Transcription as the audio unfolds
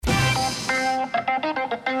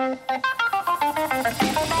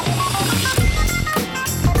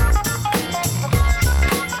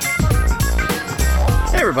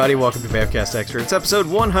everybody. Welcome to Bamcast Extra. It's episode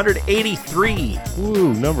 183.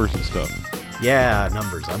 Ooh, numbers and stuff. Yeah,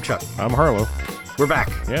 numbers. I'm Chuck. I'm Harlow. We're back.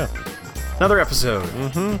 Yeah. Another episode.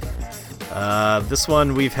 Mm-hmm. This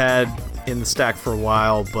one we've had in the stack for a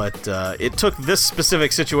while, but it took this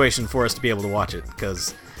specific situation for us to be able to watch it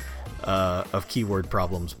because of keyword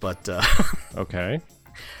problems. But Okay.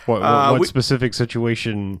 What specific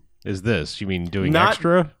situation is this? You mean doing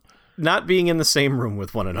extra? Not being in the same room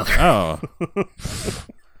with one another. Oh.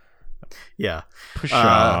 Yeah.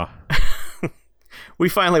 Pshaw. We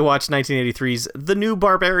finally watched 1983's The New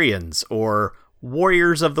Barbarians, or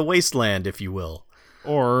Warriors of the Wasteland, if you will.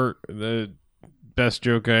 Or the best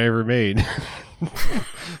joke I ever made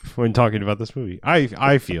when talking about this movie.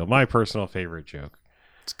 I feel my personal favorite joke.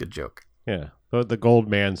 It's a good joke. Yeah. The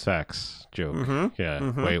Goldman Sachs joke. Mm-hmm. Yeah.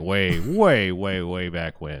 Mm-hmm. Way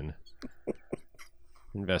back when.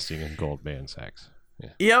 Investing in Goldman Sachs. Yeah.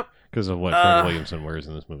 Yep. Because of what Fred Williamson wears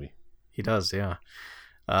in this movie. He does, yeah.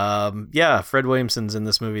 Yeah, Fred Williamson's in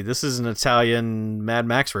this movie. This is an Italian Mad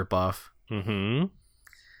Max ripoff. Mm-hmm.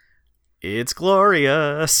 It's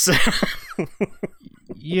glorious.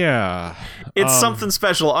 Yeah. It's something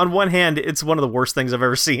special. On one hand, it's one of the worst things I've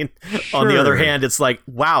ever seen. Sure. On the other hand, it's like,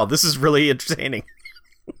 wow, this is really entertaining.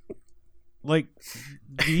 Like,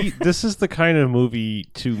 this is the kind of movie,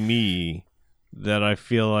 to me, that I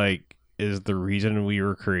feel like is the reason we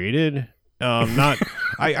were created. Not,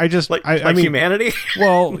 I just, I mean, humanity?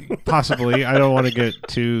 Well, possibly. I don't want to get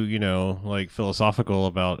too, philosophical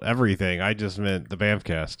about everything. I just meant the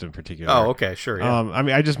Bamfcast in particular. Oh, okay, sure. Yeah. I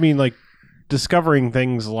mean, I just mean like discovering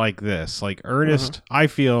things like this, like earnest. I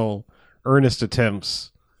feel earnest attempts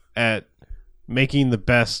at making the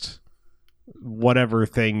best whatever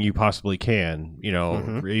thing you possibly can.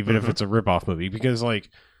 Even if it's a ripoff movie, because like,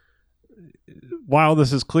 while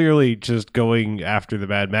this is clearly just going after the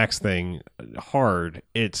Mad Max thing hard,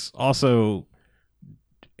 it's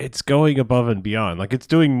going above and beyond. Like, it's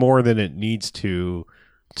doing more than it needs to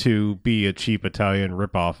be a cheap Italian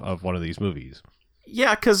ripoff of one of these movies.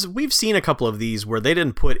 Yeah, because we've seen a couple of these where they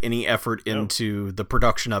didn't put any effort into the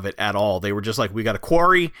production of it at all. They were just like, we got a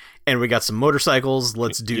quarry and we got some motorcycles.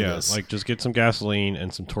 Let's do this. Like, just get some gasoline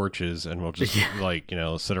and some torches and we'll just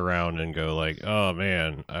sit around and go like, oh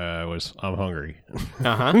man, I'm hungry.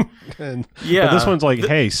 Uh-huh. But yeah. this one's like,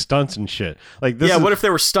 hey, stunts and shit. Like this. Yeah. What if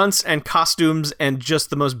there were stunts and costumes and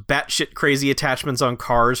just the most batshit crazy attachments on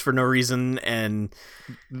cars for no reason? And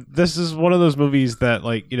this is one of those movies that,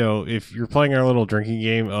 like, if you're playing our little drinking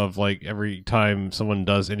game of like every time someone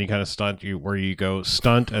does any kind of stunt, where you go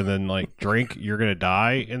stunt and then like drink, you're gonna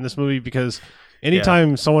die in this movie, because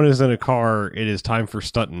anytime someone is in a car, it is time for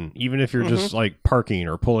stunting. Even if you're just like parking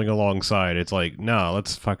or pulling alongside, it's like, no,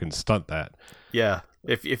 let's fucking stunt that. Yeah.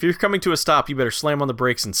 If you're coming to a stop, you better slam on the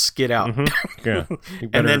brakes and skid out. Mm-hmm. Yeah.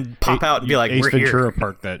 And then pop out and be like, Ace we're Ventura here.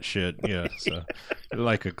 park that shit. Yeah. So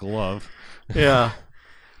like a glove. Yeah.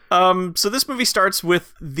 So this movie starts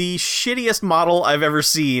with the shittiest model I've ever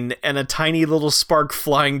seen and a tiny little spark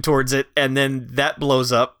flying towards it, and then that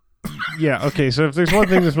blows up. Yeah, okay, so if there's one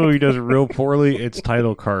thing this movie does real poorly, it's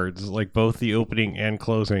title cards. Like, both the opening and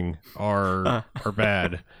closing are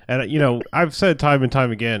bad. And, I've said time and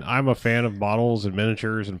time again, I'm a fan of models and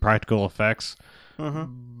miniatures and practical effects,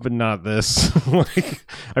 but not this.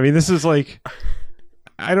 This is like,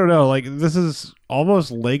 I don't know, like, this is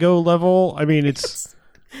almost Lego level. I mean, it's...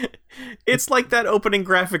 It's like that opening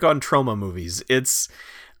graphic on Troma movies. It's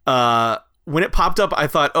when it popped up, I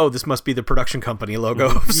thought, oh, this must be the production company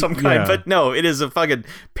logo of some kind. But no, it is a fucking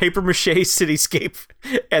paper mache cityscape,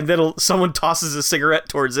 and then someone tosses a cigarette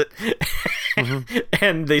towards it,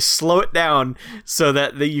 and they slow it down so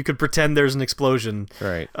that you could pretend there's an explosion.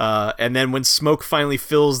 Right. And then when smoke finally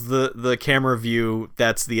fills the camera view,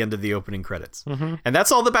 that's the end of the opening credits. And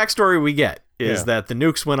that's all the backstory we get. Is that the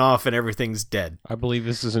nukes went off and everything's dead. I believe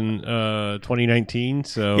this is in 2019,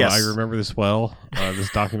 so yes. I remember this well,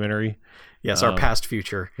 this documentary. Yes, our past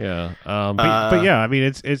future. Yeah. But yeah, I mean,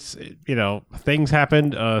 it's things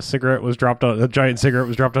happened. A giant cigarette was dropped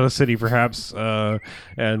on a city, perhaps,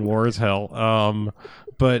 and war is hell.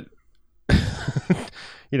 But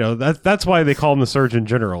that's why they call him the Surgeon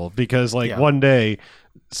General, because one day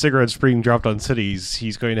cigarettes being dropped on cities,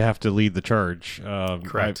 he's going to have to lead the charge.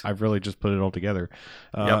 Correct. I've really just put it all together,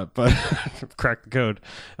 but crack the code.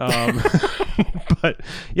 But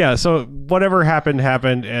yeah, so whatever happened,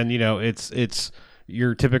 and it's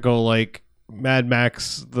your typical like Mad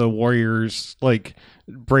Max, the Warriors like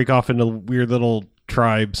break off into weird little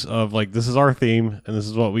tribes of like, this is our theme and this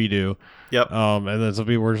is what we do. Yep. And then some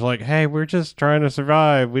people were just like, hey, we're just trying to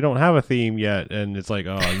survive. We don't have a theme yet. And it's like,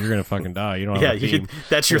 oh, you're going to fucking die. You don't have a theme.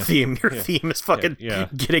 That's your theme. Your theme is fucking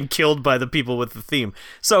getting killed by the people with the theme.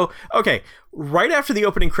 So, okay, right after the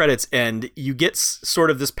opening credits end, you get sort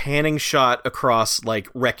of this panning shot across like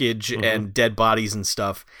wreckage and dead bodies and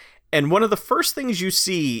stuff. And one of the first things you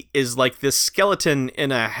see is like this skeleton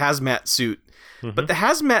in a hazmat suit. But the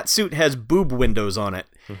hazmat suit has boob windows on it.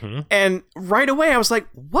 And right away I was like,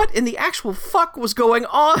 what in the actual fuck was going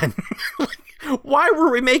on? Why were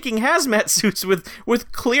we making hazmat suits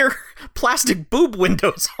with clear plastic boob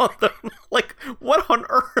windows on them? Like, what on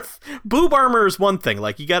earth? Boob armor is one thing.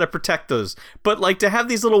 Like, you got to protect those. But, like, to have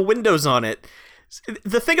these little windows on it,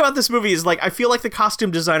 the thing about this movie is, like, I feel like the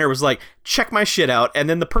costume designer was like, check my shit out. And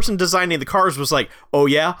then the person designing the cars was like, oh,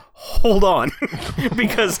 yeah? Hold on.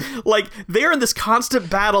 Because, like, they're in this constant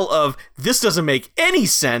battle of, this doesn't make any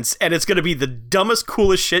sense, and it's going to be the dumbest,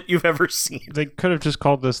 coolest shit you've ever seen. They could have just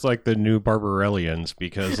called this, like, the new Barbarellians,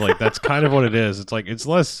 because, like, that's kind of what it is. It's like, it's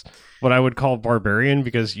less what I would call barbarian,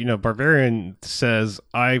 because, you know, barbarian says,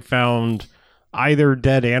 I found either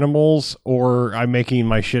dead animals or I'm making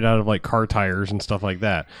my shit out of like car tires and stuff like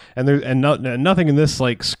that. And nothing in this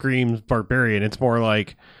like screams barbarian. It's more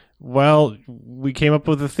like, well, we came up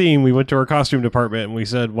with a theme. We went to our costume department and we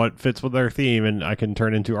said what fits with our theme, and I can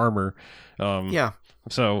turn into armor.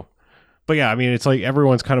 So, but yeah, I mean, it's like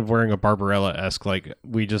everyone's kind of wearing a Barbarella-esque, like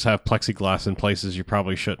we just have plexiglass in places you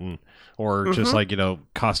probably shouldn't, or just like, you know,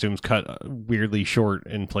 costumes cut weirdly short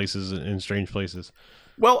in places, in strange places.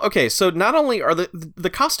 Well, okay, so not only are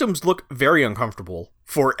the costumes look very uncomfortable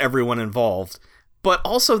for everyone involved, but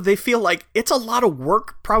also they feel like it's a lot of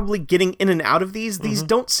work probably getting in and out of these. These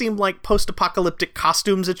don't seem like post-apocalyptic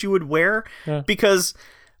costumes that you would wear, because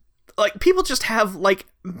like people just have like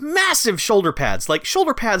massive shoulder pads, like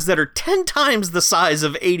shoulder pads that are 10 times the size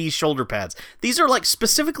of 80s shoulder pads. These are like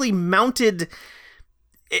specifically mounted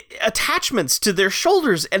attachments to their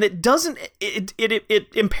shoulders, and it doesn't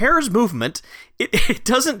it impairs movement. It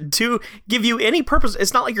doesn't give you any purpose.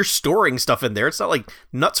 It's not like you're storing stuff in there. It's not like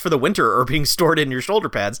nuts for the winter are being stored in your shoulder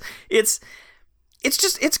pads. It's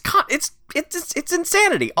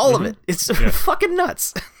insanity, all of it. It's fucking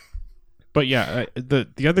nuts. But yeah,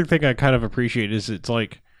 the other thing I kind of appreciate is it's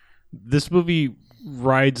like this movie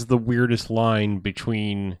rides the weirdest line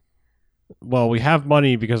between, well, we have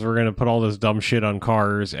money because we're going to put all this dumb shit on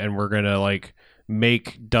cars, and we're going to like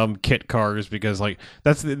make dumb kit cars because like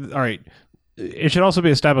all right. It should also be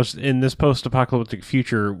established in this post-apocalyptic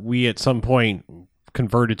future, we at some point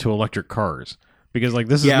converted to electric cars. Because like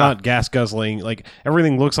this is not gas guzzling. Like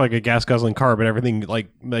everything looks like a gas guzzling car, but everything like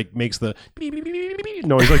makes the beep, beep, beep, beep, beep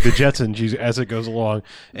noise like the Jetsons as it goes along.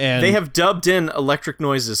 And they have dubbed in electric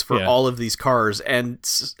noises for all of these cars, and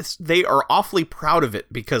they are awfully proud of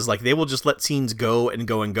it because like they will just let scenes go and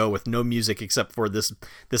go and go with no music except for this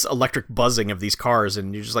electric buzzing of these cars,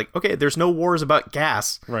 and you're just like, okay, there's no wars about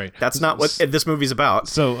gas. Right. That's not what this movie's about.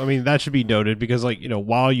 So I mean that should be noted because like, you know,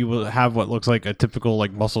 while you will have what looks like a typical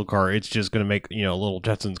like muscle car, it's just going to make, you know, a little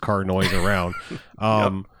Jetsons car noise around.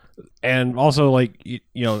 And also like, you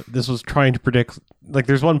know, this was trying to predict, like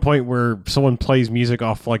there's one point where someone plays music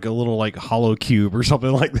off like a little like hollow cube or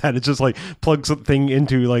something like that. It just like plugs something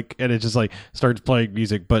into like, and it just like starts playing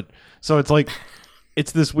music. But so it's like,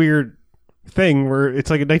 it's this weird thing where it's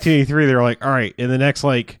like in 1983 they're like, all right, in the next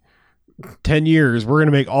like 10 years we're gonna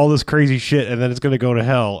make all this crazy shit and then it's gonna go to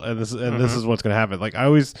hell, and this is what's gonna happen. Like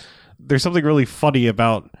there's something really funny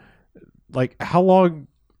about like, how long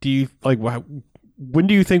do you like? When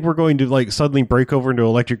do you think we're going to like suddenly break over into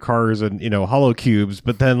electric cars and, you know, hollow cubes,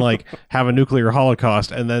 but then like have a nuclear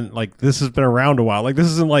holocaust, and then like this has been around a while. Like this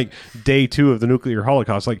isn't like day 2 of the nuclear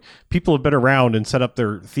holocaust. Like people have been around and set up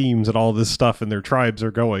their themes and all this stuff, and their tribes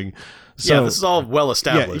are going. So, this is all well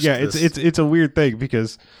established. Yeah, it's a weird thing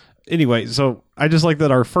because. Anyway, so I just like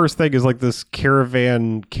that our first thing is like this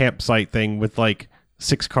caravan campsite thing with like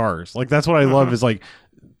 6 cars. Like that's what I love is like.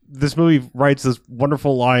 This movie writes this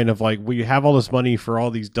wonderful line of like, we have all this money for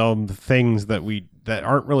all these dumb things that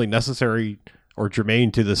aren't really necessary or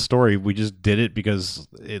germane to this story. We just did it because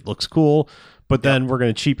it looks cool, but then we're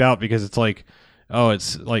going to cheap out because it's like, oh,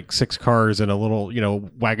 it's like 6 cars in a little, you know,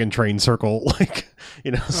 wagon train circle, like,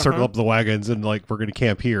 you know, circle up the wagons and like, we're going to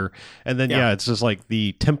camp here. And then, it's just like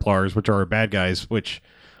the Templars, which are our bad guys, which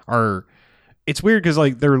are, it's weird because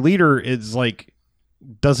like their leader is like,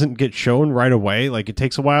 doesn't get shown right away. Like it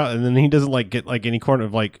takes a while, and then he doesn't like get like any kind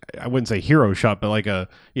of like, I wouldn't say hero shot, but like a,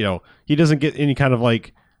 you know, he doesn't get any kind of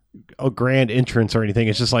like a grand entrance or anything.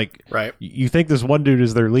 It's just like right. You think this one dude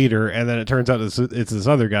is their leader, and then it turns out it's this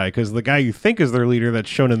other guy, because the guy you think is their leader that's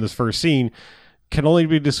shown in this first scene can only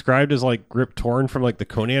be described as like Grip Torn from like the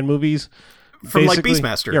Conan movies. From like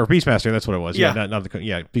Beastmaster. Yeah, or Beastmaster, that's what it was. Yeah, not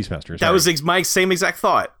Beastmaster. Sorry. That was my same exact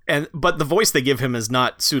thought. But the voice they give him is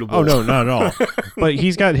not suitable. Oh, no, not at all. But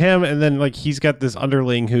he's got him, and then like he's got this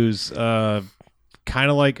underling who's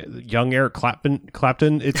kind of like young Eric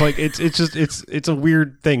Clapton. It's like it's a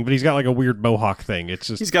weird thing, but he's got like a weird mohawk thing. It's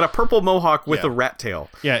just he's got a purple mohawk with a rat tail.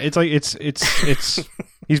 Yeah, it's like it's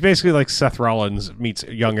he's basically like Seth Rollins meets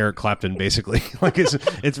young Eric Clapton, basically. Like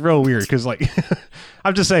it's real weird because like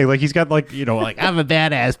I'm just saying, like he's got like, you know, like I'm a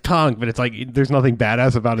badass punk, but it's like there's nothing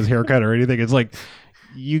badass about his haircut or anything. It's like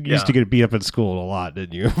you used to get beat up in school a lot,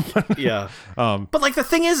 didn't you? Yeah. But like the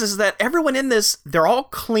thing is that everyone in this, they're all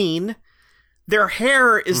clean. Their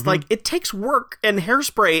hair is like, it takes work and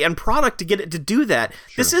hairspray and product to get it to do that.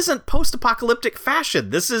 Sure. This isn't post-apocalyptic fashion.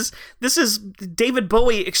 This is David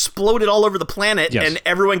Bowie exploded all over the planet, and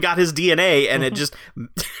everyone got his DNA, and it just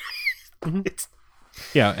it's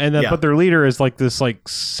and then but their leader is like this like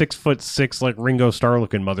 6'6" like Ringo Starr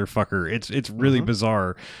looking motherfucker. It's really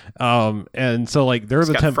bizarre. And so like they're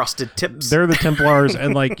the frosted tips. They're the Templars,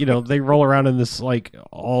 and like, you know, they roll around in this like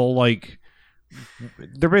all like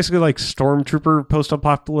they're basically like stormtrooper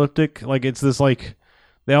post-apocalyptic. Like it's this like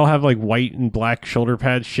they all have like white and black shoulder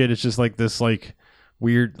pad shit. It's just like this like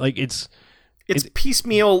weird like it's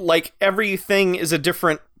piecemeal. Like everything is a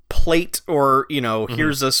different plate, or you know,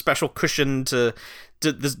 here's a special cushion to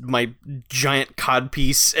this my giant cod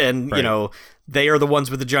piece, and you know, they are the ones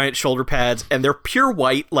with the giant shoulder pads, and they're pure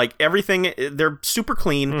white. Like everything, they're super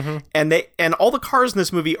clean, and all the cars in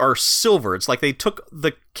this movie are silver. It's like they took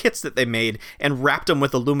the kits that they made and wrapped them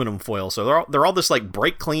with aluminum foil, so they're all this like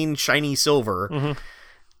bright, clean, shiny silver.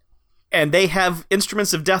 And they have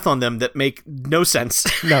instruments of death on them that make no sense.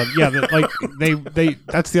 No, yeah, like they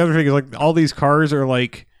that's the other thing is like all these cars are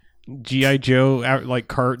like G.I. Joe like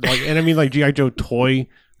car like, and I mean like G.I. Joe toy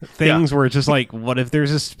things where it's just like, what if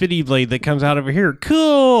there's a spitty blade that comes out over here?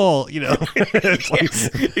 Cool, you know. It's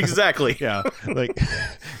like, exactly. Yeah, like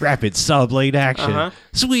rapid saw blade action.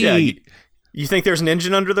 Sweet. Yeah, you think there's an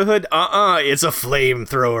engine under the hood? It's a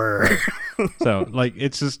flamethrower. So like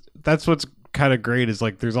it's just that's what's kind of great is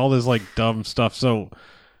like there's all this like dumb stuff. So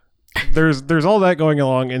there's all that going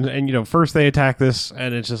along, and you know, first they attack this,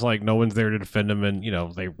 and it's just like no one's there to defend them, and you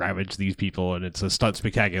know, they ravage these people, and it's a stunt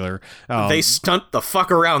spectacular. They stunt the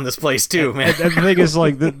fuck around this place too, man. And the thing is,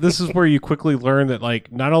 like, this is where you quickly learn that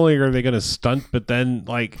like not only are they going to stunt, but then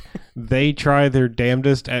like they try their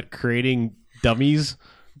damnedest at creating dummies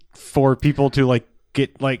for people to like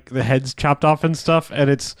get like the heads chopped off and stuff, and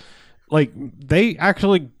it's like they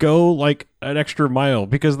actually go like an extra mile,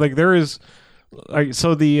 because like there is.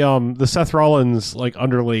 So the Seth Rollins like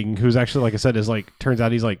underling, who's actually, like I said, is like, turns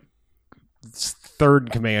out he's like third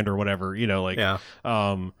command or whatever, you know, like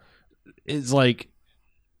is like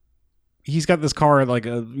he's got this car, like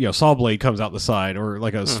a, you know, saw blade comes out the side, or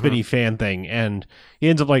like a spinny fan thing, and he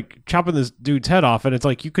ends up like chopping this dude's head off, and it's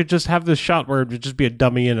like you could just have this shot where it would just be a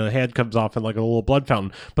dummy and a head comes off and like a little blood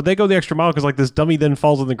fountain, but they go the extra mile because like this dummy then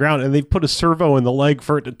falls on the ground, and they've put a servo in the leg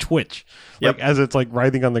for it to twitch like as it's like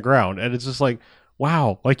writhing on the ground, and it's just like,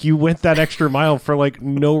 wow, like you went that extra mile for like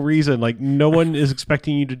no reason. Like no one is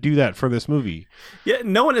expecting you to do that for this movie. Yeah,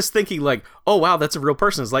 no one is thinking like, oh wow, that's a real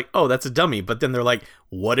person. It's like, oh, that's a dummy. But then they're like,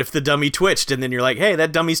 what if the dummy twitched? And then you're like, hey,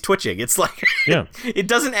 that dummy's twitching. It's like, it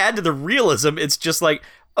doesn't add to the realism. It's just like,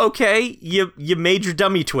 okay, you made your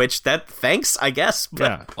dummy twitch. That thanks, I guess.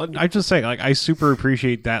 But... yeah, I'm just saying, like, I super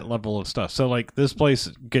appreciate that level of stuff. So like this place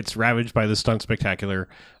gets ravaged by the stunt spectacular,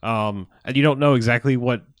 and you don't know exactly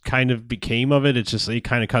what kind of became of it. It's just it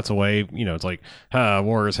kind of cuts away. You know, it's like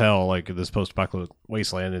war is hell, like this post-apocalyptic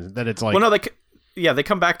wasteland, and then it's like, well, no, they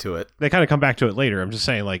come back to it. They kind of come back to it later. I'm just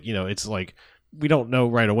saying, like, you know, it's like we don't know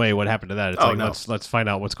right away what happened to that. It's let's find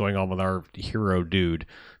out what's going on with our hero dude,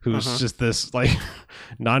 who's just this like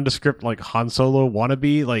nondescript like Han Solo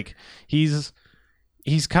wannabe. Like he's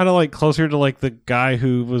kind of like closer to like the guy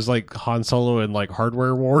who was like Han Solo in like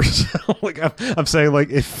Hardware Wars. Like I'm saying, like,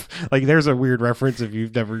 if like there's a weird reference if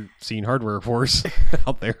you've never seen Hardware Wars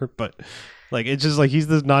out there, but like it's just like he's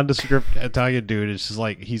this nondescript Italian dude. It's just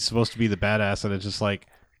like he's supposed to be the badass, and it's just like,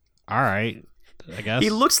 all right, I guess. He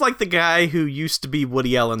looks like the guy who used to be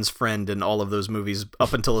Woody Allen's friend in all of those movies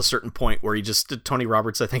up until a certain point where he just, Tony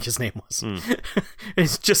Roberts, I think his name was.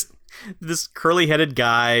 It's just this curly-headed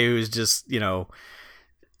guy who's just, you know,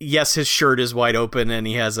 yes, his shirt is wide open and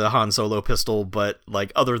he has a Han Solo pistol, but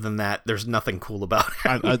like other than that, there's nothing cool about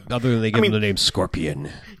him. Other than they give him the name Scorpion.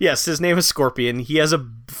 Yes, his name is Scorpion. He has a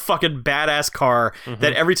fucking badass car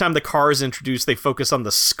that every time the car is introduced, they focus on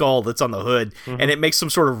the skull that's on the hood, and it makes some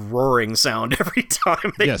sort of roaring sound every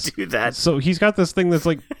time they do that. So he's got this thing that's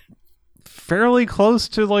like fairly close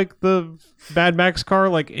to like the Mad Max car.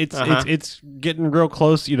 Like it's getting real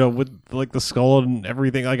close, you know, with like the skull and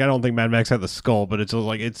everything. Like I don't think Mad Max had the skull, but it's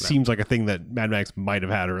like it seems like a thing that Mad Max might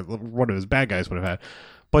have had, or one of his bad guys would have had.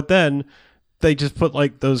 But then they just put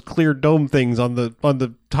like those clear dome things on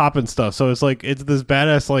the top and stuff. So it's like it's this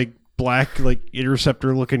badass like black like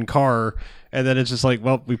Interceptor looking car. And then it's just like,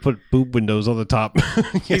 well, we put boob windows on the top.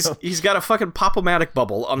 He's got a fucking Pop-O-Matic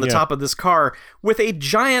bubble on the top of this car with a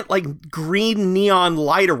giant like green neon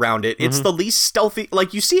light around it. It's the least stealthy.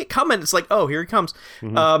 Like you see it coming, it's like, oh, here he comes.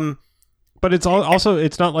 But it's also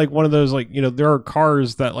it's not like one of those like, you know, there are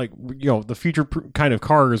cars that like, you know, the future kind of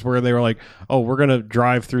cars where they were like, oh, we're gonna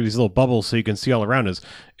drive through these little bubbles so you can see all around us.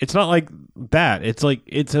 It's not like that. It's like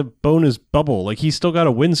it's a bonus bubble. Like he's still got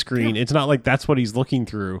a windscreen. It's not like that's what he's looking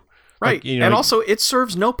through. Right, like, you know, and also it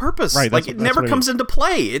serves no purpose. Right, like it never comes into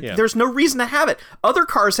play. There's no reason to have it. Other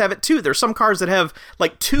cars have it too. There's some cars that have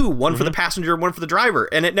like two, one for the passenger, one for the driver,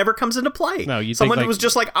 and it never comes into play. No, someone think, like, was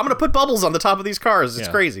just like, I'm going to put bubbles on the top of these cars. It's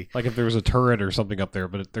crazy. Like if there was a turret or something up there,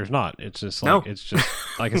 but there's not. It's just like it's just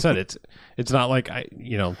like I said. It's not like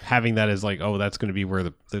having that as like, oh, that's going to be where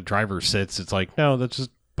the driver sits. It's like, no, that's just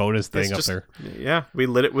bonus thing up there. Yeah, we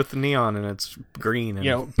lit it with the neon and it's green.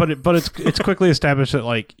 And... but it's quickly established that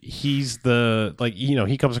like he's the like, you know,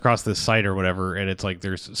 he comes across this site or whatever, and it's like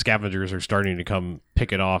there's scavengers are starting to come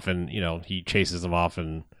pick it off, and you know he chases them off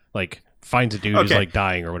and like finds a dude who's like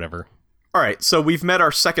dying or whatever. All right, so we've met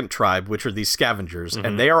our second tribe, which are these scavengers,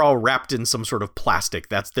 and they are all wrapped in some sort of plastic.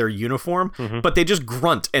 That's their uniform, but they just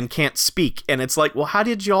grunt and can't speak. And it's like, well, how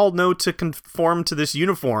did you all know to conform to this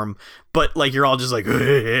uniform? But like, you're all just like,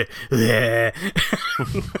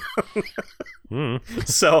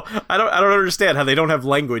 So I don't understand how they don't have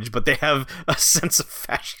language, but they have a sense of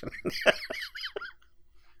fashion.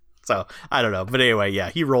 So I don't know, but anyway, yeah,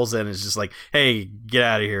 he rolls in and is just like, hey, get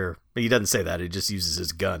out of here. But he doesn't say that; he just uses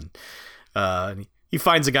his gun. And he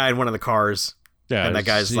finds a guy in one of the cars, and that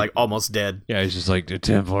guy's like almost dead. Yeah, he's just like, the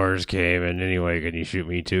Templars came, and anyway, can you shoot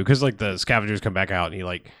me too? Because like the scavengers come back out, and he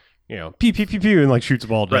like, you know, pew pew pew pew, and like shoots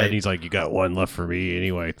them all dead. Right. And he's like, you got one left for me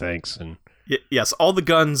anyway, thanks. And yes, all the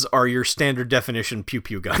guns are your standard definition pew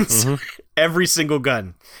pew guns. Every single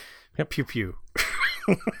gun, pew pew.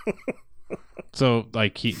 So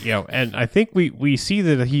like he, you know, and I think we see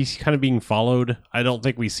that he's kind of being followed. I don't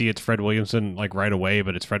think we see it's Fred Williamson like right away,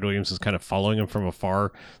 but it's Fred Williamson's kind of following him from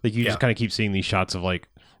afar. Like you just kind of keep seeing these shots of like,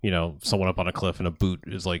 you know, someone up on a cliff and a boot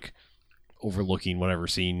is like overlooking whatever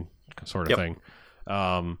scene sort of thing.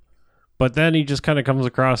 But then he just kind of comes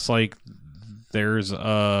across like there's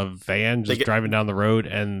a van just driving down the road,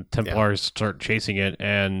 and Templars start chasing it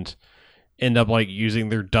and end up like using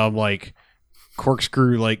their dumb like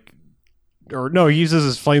corkscrew like. Or no, he uses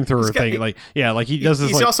his flamethrower thing. Like he does this.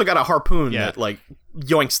 He's also got a harpoon that like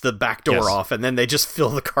yoinks the back door off, and then they just fill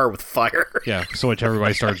the car with fire. Yeah, so which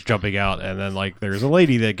everybody starts jumping out, and then like there's a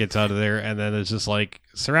lady that gets out of there, and then it's just like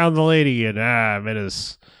surround the lady and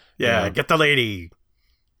menace. Yeah, get the lady.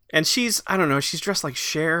 And she's she's dressed like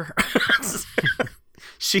Cher.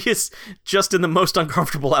 She is just in the most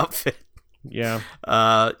uncomfortable outfit. Yeah.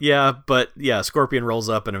 Scorpion rolls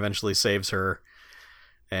up and eventually saves her.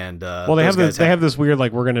 And well, they have this weird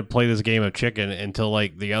like we're gonna play this game of chicken until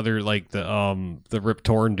like the other like the Rip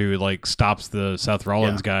Torn dude like stops the Seth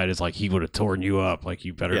Rollins guy and is like, he would have torn you up, like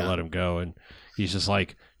you better let him go. And he's just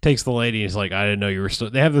like takes the lady and he's like, I didn't know you were still.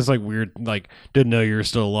 They have this like weird like didn't know you were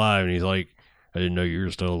still alive, and he's like, I didn't know you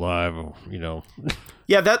were still alive, you know.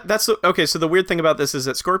 Yeah, that's okay. So the weird thing about this is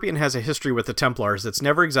that Scorpion has a history with the Templars that's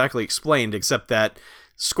never exactly explained, except that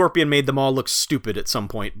Scorpion made them all look stupid at some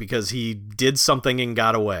point because he did something and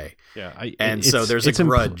got away. Yeah, so there's a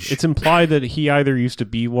grudge. It's implied that he either used to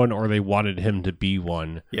be one or they wanted him to be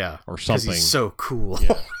one. Yeah, or something. Because he's so cool.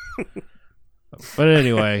 Yeah. But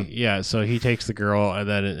anyway, so he takes the girl, and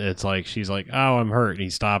then it's like she's like, "Oh, I'm hurt," and he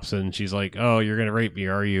stops, and she's like, "Oh, you're gonna rape me,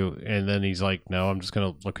 are you?" And then he's like, "No, I'm just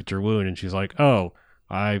gonna look at your wound," and she's like, "Oh,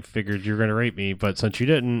 I figured you were gonna rape me, but since you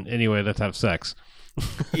didn't, anyway, let's have sex."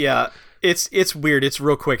 Yeah. It's weird. It's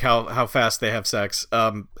real quick how fast they have sex.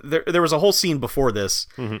 There was a whole scene before this.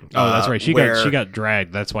 Mm-hmm. Oh, that's right. She got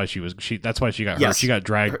dragged. That's why she got hurt. She got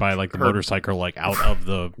dragged by like the motorcycle like out of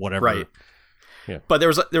the whatever. Right. Yeah. But there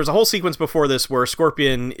was a whole sequence before this where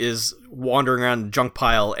Scorpion is wandering around the junk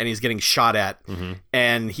pile and he's getting shot at,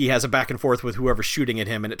 and he has a back and forth with whoever's shooting at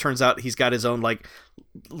him, and it turns out he's got his own like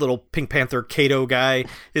little Pink Panther Kato guy.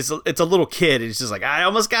 It's a little kid, and he's just like, I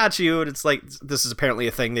almost got you, and it's like, this is apparently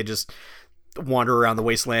a thing. They just wander around the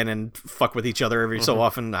wasteland and fuck with each other every so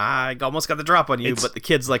often. I almost got the drop on you, but the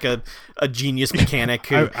kid's like a genius mechanic.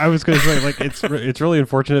 Who... I was going to say, like, it's really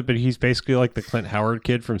unfortunate, but he's basically like the Clint Howard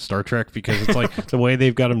kid from Star Trek, because it's like the way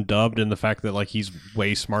they've got him dubbed and the fact that like he's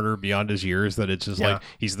way smarter beyond his years, that it's just like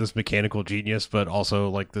he's this mechanical genius, but also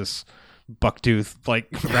like this bucktooth like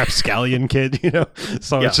rapscallion kid, you know.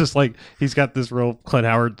 So it's just like he's got this real Clint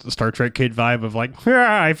Howard Star Trek kid vibe of like,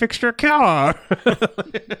 I fixed your car.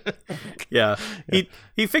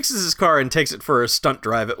 He fixes his car and takes it for a stunt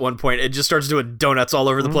drive at one point. It just starts doing donuts all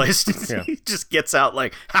over the place. He just gets out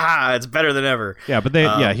like, it's better than ever. Yeah, but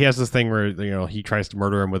he has this thing where, you know, he tries to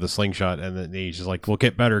murder him with a slingshot, and then he's just like, well,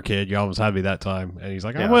 get better, kid, you almost had me that time. And he's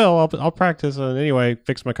like, I will, I'll practice, and anyway,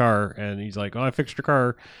 fix my car. And he's like, I fixed your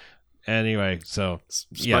car. Anyway, so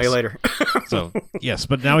spy later. So yes,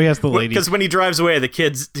 but now he has the lady, because when he drives away, the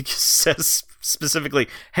kid says specifically,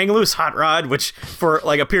 "Hang loose, Hot Rod," which for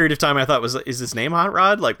like a period of time I thought is his name Hot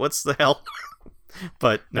Rod? Like, what's the hell?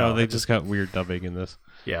 But no, they just got weird dubbing in this.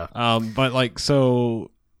 Yeah. But like, so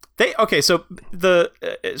so the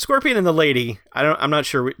Scorpion and the lady. I'm not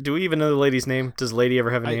sure. Do we even know the lady's name? Does the lady ever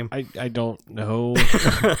have a name? I don't know.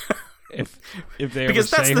 If they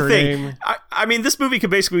because ever that's say the her thing. name. I mean, this movie could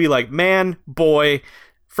basically be like man, boy,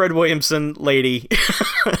 Fred Williamson, lady.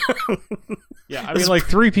 Yeah, I mean, like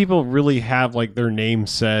 3 people really have like their name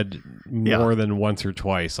said more than once or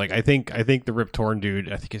twice. Like I think the Rip Torn dude,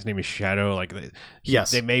 I think his name is Shadow. Like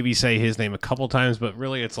they maybe say his name a couple times, but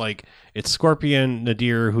really it's like it's Scorpion,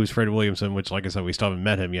 Nadir, who's Fred Williamson, which like I said, we still haven't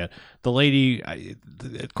met him yet. The lady,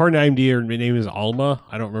 according to IMDb, her name is Alma.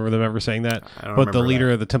 I don't remember them ever saying that. But the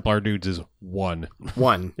leader of the Templar dudes is One.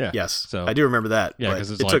 Yeah. Yes. So I do remember that. Yeah,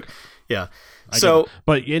 because it took. Yeah. So,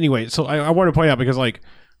 but anyway, so I want to point out, because like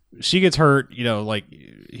she gets hurt, you know, like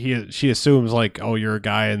she assumes like, oh, you're a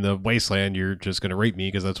guy in the wasteland, you're just gonna rape me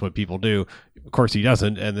because that's what people do. Of course he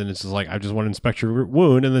doesn't, and then it's just like, I just want to inspect your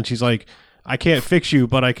wound, and then she's like, I can't fix you,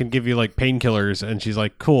 but I can give you like painkillers, and she's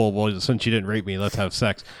like, cool, well, since you didn't rape me, let's have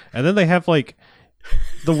sex. And then they have like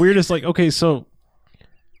the weirdest, like, okay, so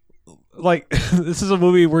like this is a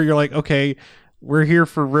movie where you're like, okay, we're here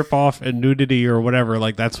for rip-off and nudity or whatever,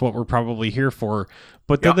 like that's what we're probably here for.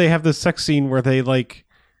 But then they have this sex scene where they like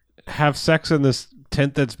have sex in this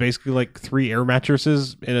tent that's basically like 3 air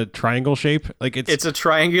mattresses in a triangle shape. Like it's a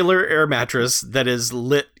triangular air mattress that is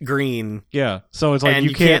lit green. Yeah, so it's like and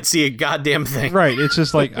you can't see a goddamn thing. Right. It's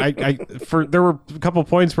just like there were a couple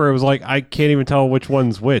points where it was like I can't even tell which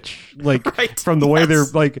one's which. Like from the way their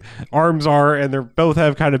like arms are, and they're both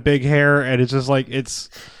have kind of big hair, and it's just like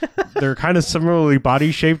they're kind of similarly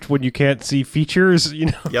body shaped when you can't see features, you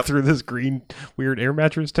know, through this green weird air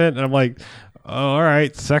mattress tent. And I'm like, oh, all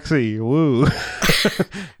right, sexy, woo.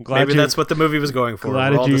 Maybe that's what the movie was going for.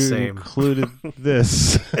 Glad We're all you the same. included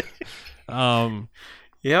this.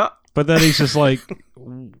 Yeah. But then he's just like,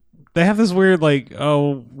 they have this weird like,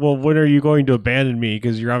 oh, well, when are you going to abandon me?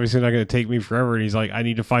 Because you're obviously not going to take me forever. And he's like, I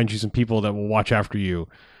need to find you some people that will watch after you.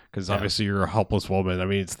 Because obviously you're a helpless woman. I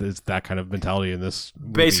mean, it's that kind of mentality in this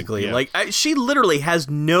movie. Basically, like she literally has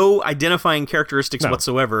no identifying characteristics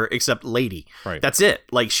whatsoever except lady. Right. That's it.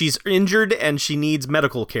 Like she's injured and she needs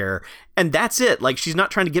medical care, and that's it. Like she's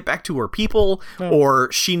not trying to get back to her people,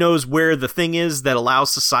 or she knows where the thing is that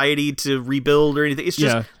allows society to rebuild or anything. It's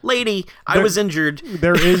just lady. I was injured.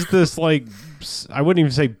 There is this like, I wouldn't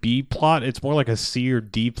even say B plot. It's more like a C or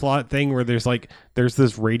D plot thing where there's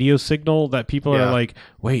this radio signal that people are like,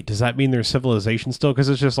 wait, does that mean there's civilization still? Because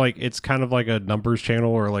it's just like, it's kind of like a numbers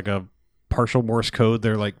channel or like a partial Morse code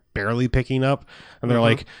they're like barely picking up, and they're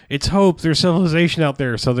like, it's hope, there's civilization out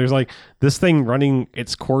there. So there's like this thing running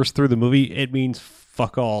its course through the movie. It means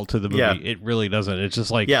fuck all to the movie. It really doesn't. It's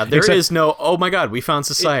just like, there is no, oh my god, we found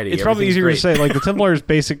society. It's probably easier to say like the Templars'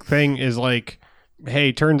 basic thing is like,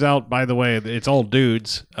 hey, turns out, by the way, it's all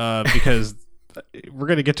dudes, because we're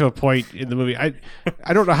going to get to a point in the movie. I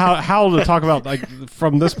don't know how to talk about like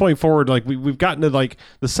from this point forward. Like we've gotten to like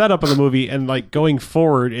the setup of the movie, and like going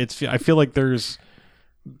forward, I feel like there's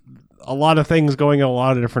a lot of things going in a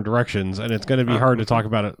lot of different directions, and it's going to be hard to talk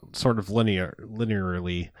about it sort of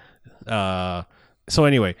linearly. So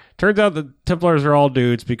anyway, turns out the Templars are all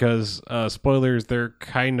dudes because spoilers, they're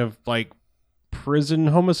kind of like prison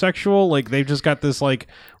homosexual. Like they've just got this like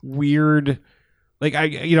weird, like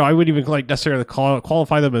I wouldn't even like necessarily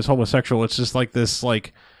qualify them as homosexual. It's just like this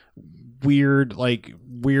like weird, like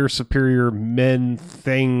we're superior men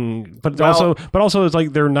thing, but also it's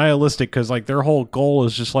like they're nihilistic because like their whole goal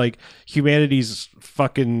is just like humanity's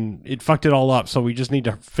fucked it all up, so we just need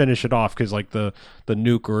to finish it off because like the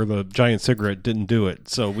nuke or the giant cigarette didn't do it,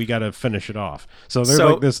 so we got to finish it off. So they're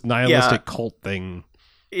like this nihilistic cult thing.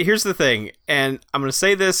 Here's the thing, and I'm going to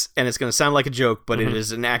say this, and it's going to sound like a joke, but it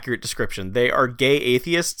is an accurate description. They are gay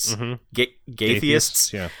atheists. Gay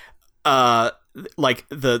theists. Yeah. Like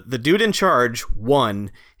the dude in charge,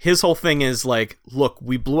 his whole thing is like, look,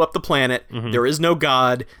 we blew up the planet. There is no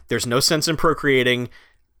God. There's no sense in procreating.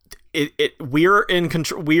 We're in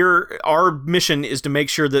control. Our mission is to make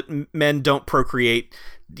sure that men don't procreate,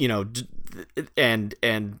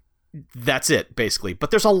 and that's it, basically.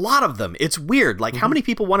 But there's a lot of them. It's weird. Like, how many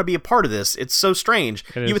people want to be a part of this? It's so strange.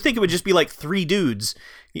 You would think it would just be like 3 dudes,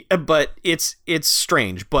 but it's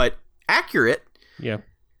strange, but accurate. Yeah.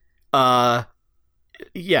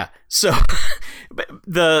 Yeah. So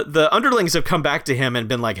the underlings have come back to him and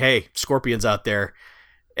been like, hey, Scorpion's out there,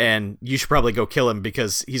 and you should probably go kill him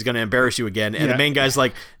because he's going to embarrass you again. And the main guy's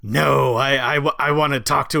like, no, I want to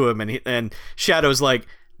talk to him. And Shadow's like,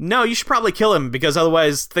 no, you should probably kill him because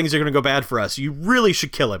otherwise things are going to go bad for us. You really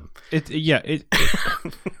should kill him. The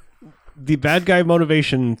bad guy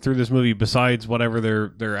motivation through this movie, besides whatever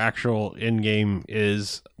their actual end game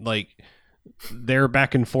is, like they're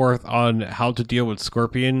back and forth on how to deal with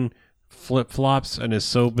Scorpion flip-flops and is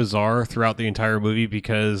so bizarre throughout the entire movie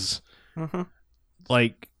because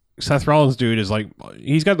like Seth Rollins dude is like,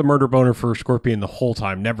 he's got the murder boner for Scorpion the whole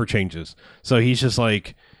time, never changes. So he's just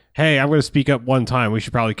like, hey, I'm going to speak up one time. We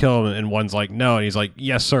should probably kill him. And one's like, no. And he's like,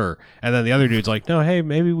 yes, sir. And then the other dude's like, no, hey,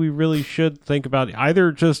 maybe we really should think about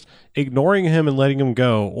either just ignoring him and letting him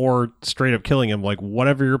go or straight up killing him. Like,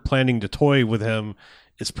 whatever you're planning to toy with him,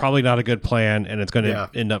 it's probably not a good plan and it's going to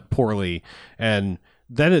end up poorly. And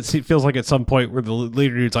then it feels like at some point where the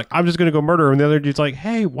leader dude's like, I'm just going to go murder him. And the other dude's like,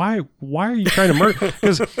 hey, why are you trying to murder?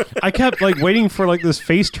 Because I kept like waiting for like this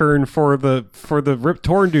face turn for the Rip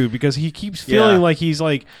Torn dude because he keeps feeling like he's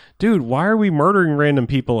like, dude, why are we murdering random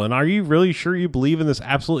people? And are you really sure you believe in this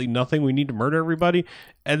absolutely nothing? We need to murder everybody.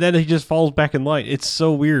 And then he just falls back in line. It's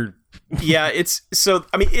so weird. Yeah, it's so,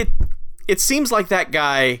 I mean, it seems like that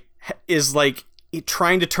guy is like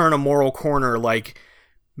trying to turn a moral corner, like,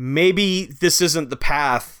 maybe this isn't the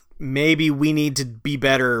path. Maybe we need to be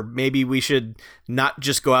better. Maybe we should not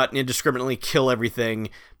just go out and indiscriminately kill everything.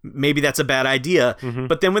 Maybe that's a bad idea.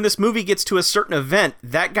 But then when this movie gets to a certain event,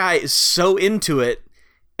 that guy is so into it,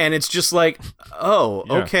 and it's just like, oh,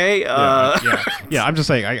 okay. Yeah, I'm just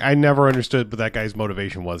saying, I never understood what that guy's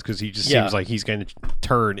motivation was because he just seems like he's going to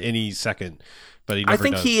turn any second. But he never I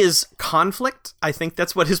think does. he is conflict. I think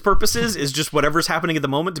that's what his purpose is just whatever's happening at the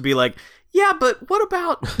moment to be like, yeah, but what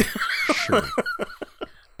about... Sure.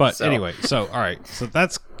 But anyway, so, all right. So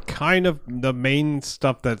that's kind of the main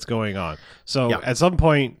stuff that's going on. So at some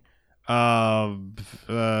point, Fred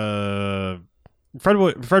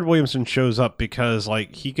Williamson shows up because,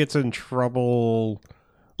 like, he gets in trouble.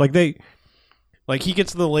 Like, he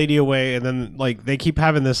gets the lady away, and then, like, they keep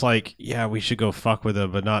having this, like, yeah, we should go fuck with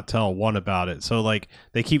him, but not tell one about it. So, like,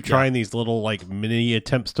 they keep trying these little, like, mini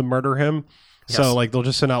attempts to murder him. Yes. So, like, they'll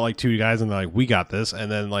just send out, like, 2 guys, and they're like, we got this.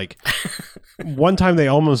 And then, like, one time they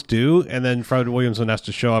almost do, and then Fred Williamson has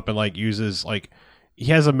to show up and, like, uses, like, he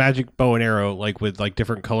has a magic bow and arrow, like, with, like,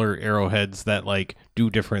 different color arrowheads that, like, do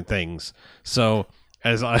different things. So...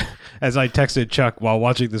 As I texted Chuck while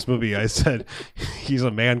watching this movie, I said he's a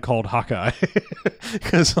man called Hawkeye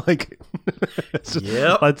because like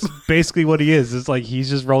that's basically what he is. It's like he's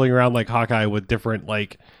just rolling around like Hawkeye with different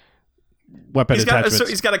like weapon attachments. So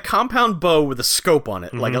he's got a compound bow with a scope on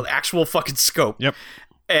it, like an actual fucking scope. Yep.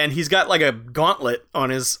 And he's got like a gauntlet on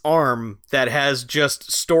his arm that has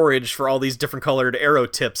just storage for all these different colored arrow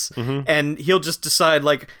tips. And he'll just decide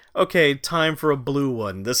like, okay, time for a blue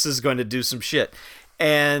one. This is going to do some shit.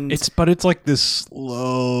 And it's like this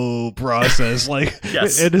slow process. Like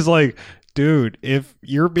it is like, dude, if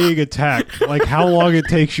you're being attacked, like how long it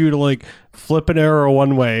takes you to like flip an arrow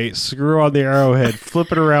one way, screw on the arrowhead,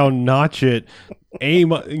 flip it around, notch it,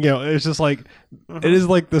 aim, it's just like it is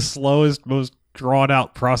like the slowest, most drawn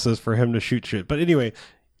out process for him to shoot shit. But anyway,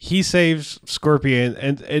 he saves Scorpion,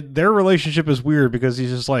 and their relationship is weird because he's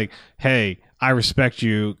just like, hey, I respect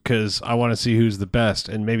you because I want to see who's the best,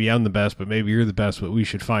 and maybe I'm the best, but maybe you're the best, but we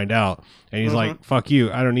should find out. And he's like, fuck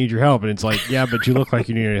you, I don't need your help. And it's like, yeah, but you look like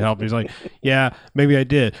you need help. And he's like, yeah, maybe I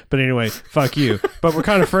did, but anyway, fuck you. But we're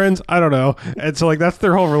kind of friends, I don't know. And so like that's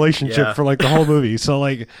their whole relationship for like the whole movie. So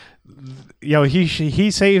like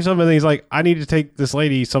he saves him, and then he's like, I need to take this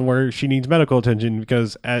lady somewhere. She needs medical attention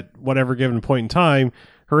because at whatever given point in time,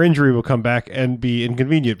 her injury will come back and be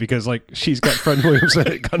inconvenient because like she's got Fred Williamson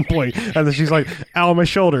at gunpoint, and then she's like, ow, my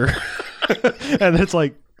shoulder. And it's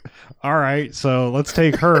like, all right, so let's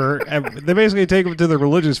take her. And they basically take him to the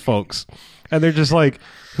religious folks, and they're just like,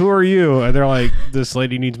 who are you? And they're like, this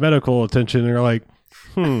lady needs medical attention. And they're like,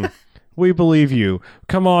 we believe you.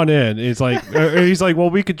 Come on in. It's like, he's like, well,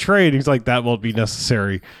 we could trade. He's like, that won't be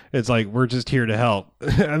necessary. It's like, we're just here to help.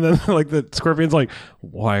 And then like the Scorpion's like,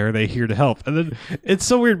 why are they here to help? And then it's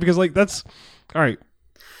so weird because like, that's all right.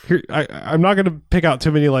 Here, I'm not going to pick out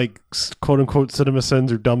too many like quote unquote cinema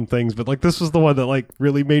sins or dumb things, but like this was the one that like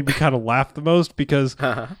really made me kind of laugh the most because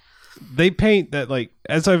they paint that like,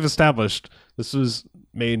 as I've established, this was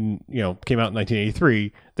made, came out in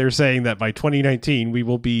 1983. They're saying that by 2019, we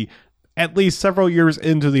will be at least several years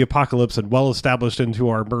into the apocalypse and well established into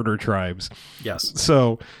our murder tribes. Yes.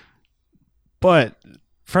 So, but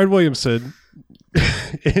Fred Williamson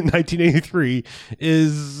in 1983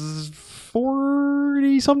 is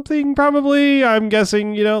 40 something probably, I'm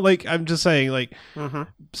guessing, like I'm just saying like,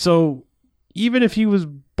 so even if he was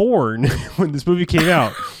born when this movie came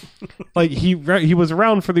out, like he was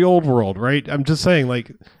around for the old world, right? I'm just saying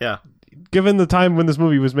like, yeah, given the time when this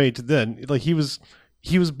movie was made to then, like he was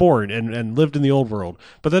born and lived in the old world.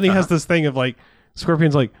 But then he has this thing of like,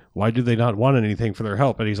 Scorpion's like, why do they not want anything for their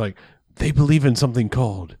help? And he's like, they believe in something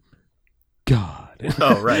called God.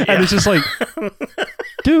 Oh, right. And it's just like,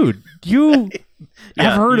 dude, you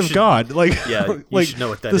have heard of God. Like, you should know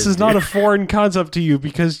what that this is not a foreign concept to you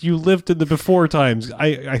because you lived in the before times,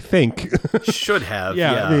 I think. Should have.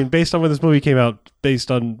 Yeah, I mean, based on when this movie came out,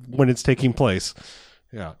 based on when it's taking place.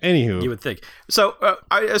 Yeah. Anywho, you would think. So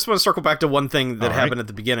I just want to circle back to one thing that happened at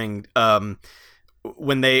the beginning.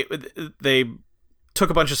 When they took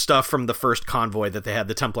a bunch of stuff from the first convoy that they had,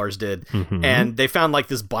 the Templars did, and they found like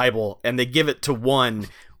this Bible, and they give it to one.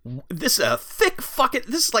 This thick fucking.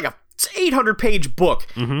 This is like a 800-page book.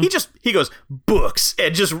 He goes books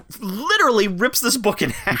and just literally rips this book in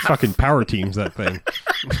half. He fucking power teams that thing.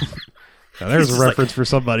 Now, there's a reference for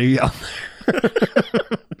somebody.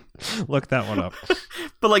 Look that one up.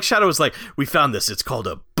 But like Shadow was like, we found this, it's called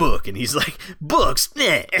a book, and he's like, books,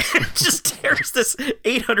 just tears this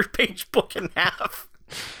 800-page book in half.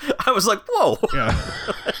 I was like, whoa. Yeah.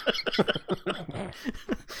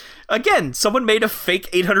 Again, someone made a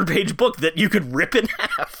fake 800-page book that you could rip in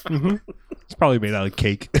half. It's probably made out of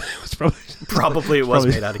cake. It's probably it was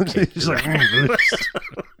made out of cake. Like,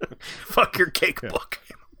 fuck your cake book.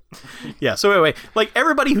 Yeah, so anyway, like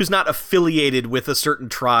everybody who's not affiliated with a certain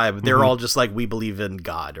tribe, they're all just like, we believe in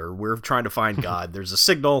God, or we're trying to find God. There's a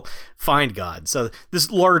signal, find God. So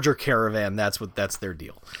this larger caravan, that's their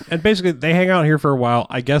deal. And basically they hang out here for a while.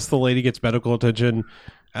 I guess the lady gets medical attention,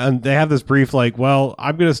 and they have this brief like, well,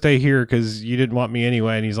 I'm going to stay here because you didn't want me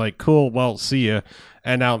anyway. And he's like, cool, well, see ya.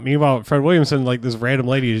 And now, meanwhile, Fred Williamson, like this random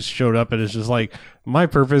lady just showed up and is just like, my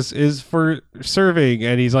purpose is for serving.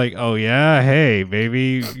 And he's like, oh yeah, hey,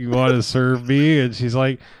 baby, you want to serve me? And she's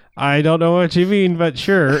like, I don't know what you mean, but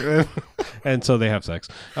sure. And so they have sex.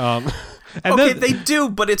 And okay, they do,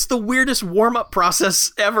 but it's the weirdest warm-up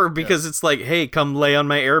process ever because it's like, hey, come lay on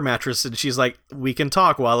my air mattress. And she's like, we can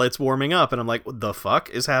talk while it's warming up. And I'm like, what the fuck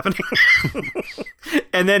is happening?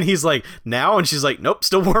 And then he's like, now? And she's like, nope,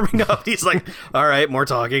 still warming up. He's like, all right, more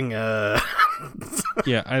talking. Yeah,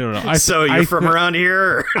 I don't know. So you're from around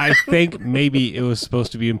here? I think maybe it was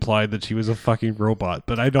supposed to be implied that she was a fucking robot,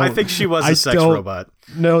 but I don't. I think she was a sex robot.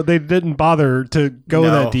 No, they didn't bother to go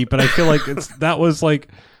that deep, but I feel like that was like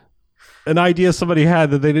an idea somebody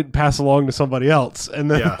had that they didn't pass along to somebody else,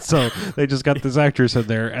 and then so they just got this actress in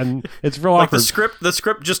there, and it's real like awkward. The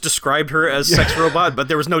script just described her as sex robot, but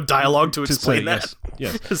there was no dialogue to explain that.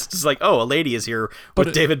 Yes. It's just like, oh, a lady is here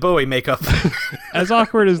with David Bowie makeup. As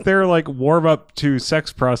awkward as their like warm up to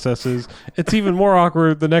sex processes, it's even more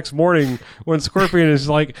awkward the next morning when Scorpion is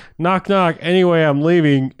like, knock knock, anyway, I'm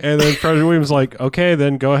leaving, and then Fred Williams is like, okay,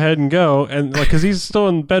 then go ahead and go, and like because he's still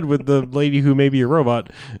in bed with the lady who may be a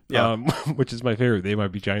robot. Yeah. Which is my favorite They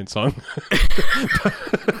Might Be Giant song.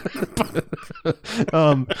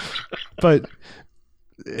 But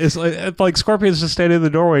it's like Scorpion's just standing in the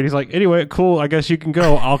doorway and he's like, anyway, cool, I guess you can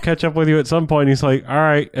go. I'll catch up with you at some point. And he's like, all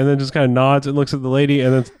right, and then just kind of nods and looks at the lady,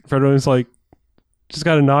 and then Fred Williams like just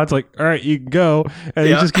kind of nods like, all right, you can go, and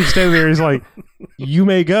he just keeps standing there. And he's like, you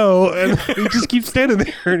may go, and he just keeps standing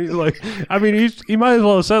there, and he's like, I mean, he might as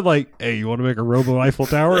well have said like, hey, you want to make a Robo Eiffel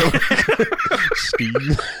Tower?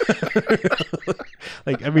 Steve.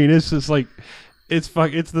 Like, I mean, it's just like, it's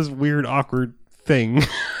this weird awkward thing.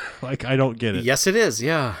 Like, I don't get it. Yes, it is.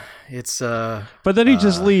 Yeah. It's But then he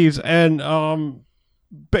just leaves and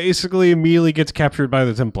basically immediately gets captured by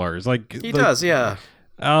the Templars. He does, yeah.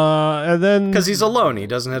 And then because he's alone, he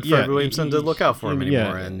doesn't have Fred Williamson to look out for him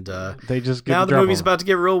anymore, and they just now the movie's about to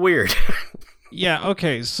get real weird. Yeah,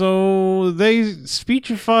 okay, so they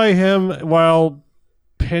speechify him while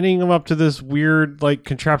pinning him up to this weird like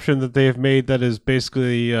contraption that they have made that is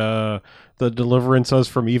basically the deliverance us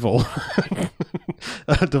from evil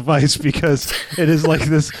device, because it is like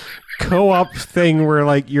this co-op thing where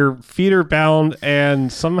like your feet are bound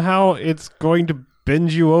and somehow it's going to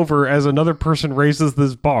bend you over as another person raises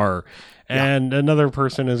this bar, and another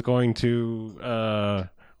person is going to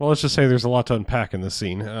well, let's just say there's a lot to unpack in this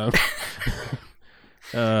scene.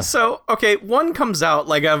 So, okay, one comes out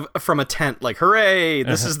like from a tent, like, hooray,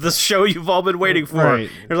 this is the show you've all been waiting for. Right.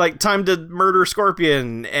 They're like, time to murder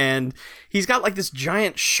Scorpion, and he's got like this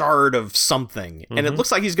giant shard of something, and it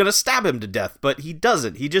looks like he's gonna stab him to death, but he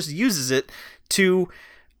doesn't. He just uses it to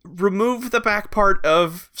remove the back part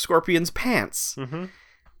of Scorpion's pants.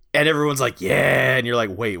 And everyone's like, yeah, and you're like,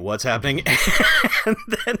 wait, what's happening? And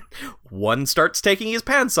then one starts taking his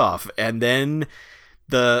pants off, and then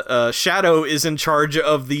the Shadow is in charge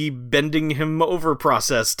of the bending him over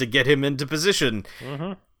process to get him into position.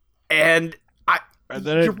 And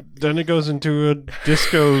then it goes into a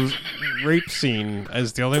disco rape scene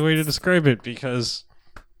as the only way to describe it, because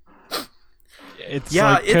it's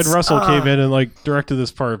like Ted Russell came in and like directed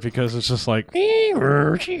this part, because it's just like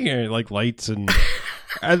lights and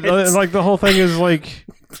like the whole thing is like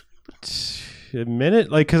a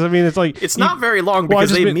minute, like, because I mean it's like it's not very long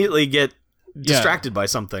because they immediately get distracted by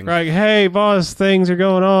something. Like, hey boss, things are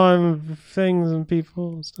going on, things and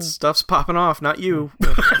people, stuff's popping off, not you.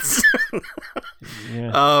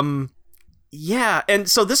 Yeah, and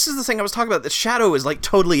so this is the thing I was talking about. The Shadow is like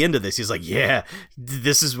totally into this. He's like, yeah,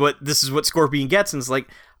 this is what Scorpion gets, and it's like,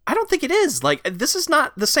 I don't think it is. Like, this is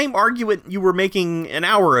not the same argument you were making an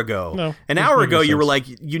hour ago. No, an hour ago you were like,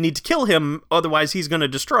 you need to kill him, otherwise he's going to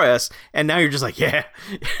destroy us, and now you're just like, yeah.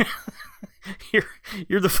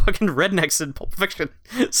 You're the fucking rednecks in Pulp Fiction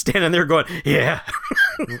standing there going, yeah.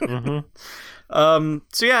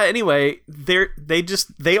 So yeah, anyway,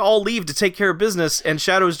 they all leave to take care of business, and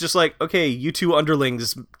Shadow's just like, okay, you two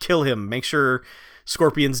underlings, kill him, make sure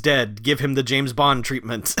Scorpion's dead, give him the James Bond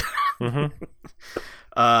treatment.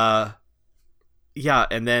 Yeah,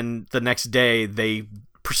 and then the next day they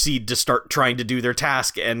proceed to start trying to do their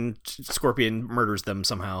task, and Scorpion murders them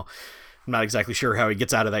somehow. I'm not exactly sure how he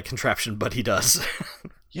gets out of that contraption, but he does.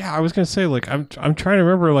 Yeah, I was gonna say, like, I'm trying to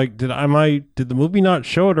remember, like, did the movie not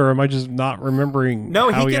show it, or am I just not remembering? No,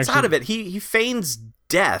 he gets out of it. He feigns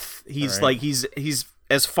death. He's like he's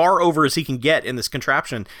as far over as he can get in this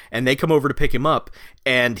contraption, and they come over to pick him up,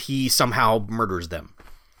 and he somehow murders them.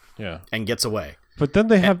 Yeah, and gets away. But then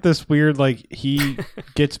they have this weird, like, he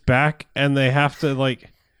gets back, and they have to,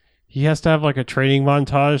 like, he has to have like a training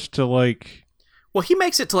montage to like. Well, he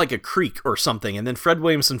makes it to like a creek or something, and then Fred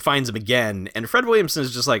Williamson finds him again, and Fred Williamson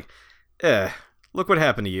is just like, look what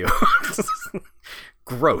happened to you.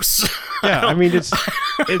 Gross. Yeah, I mean, it's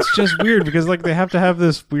just weird, because like they have to have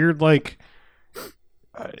this weird, like,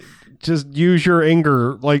 just use your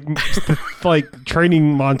anger, like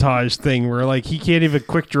training montage thing where like he can't even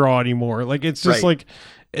quick draw anymore. Like, it's just like,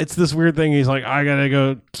 it's this weird thing. He's like, I gotta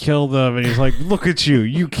go kill them, and he's like, look at you,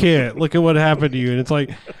 you can't, look at what happened to you. And it's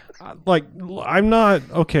like I'm not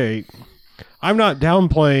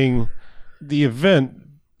downplaying the event,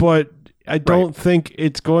 but I don't think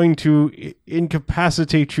it's going to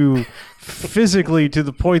incapacitate you physically to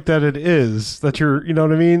the point that it is, that you're, you know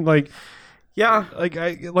what I mean? Like, yeah, like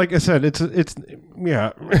I said, it's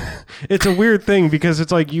yeah, it's a weird thing, because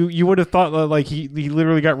it's like you would have thought that like he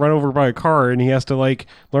literally got run over by a car and he has to like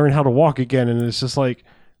learn how to walk again, and it's just like,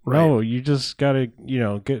 no, you just gotta,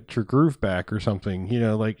 get your groove back or something,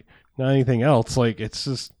 like, not anything else. Like, it's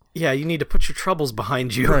just, yeah, you need to put your troubles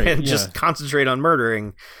behind you and just concentrate on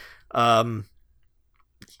murdering. But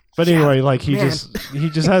anyway, like, he just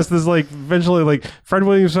has this, like, eventually, like, Fred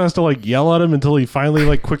Williams has to, like, yell at him until he finally,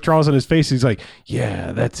 like, quick draws in his face. He's like,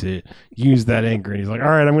 yeah, that's it. Use that anger. And he's like, all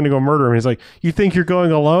right, I'm going to go murder him. He's like, you think you're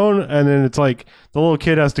going alone? And then it's like, the little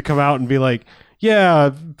kid has to come out and be like, yeah,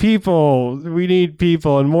 people, we need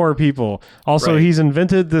people and more people. Also, he's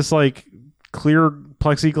invented this, like, clear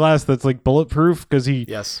plexiglass that's like bulletproof because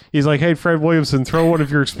he's like, hey, Fred Williamson, throw one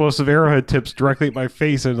of your explosive arrowhead tips directly at my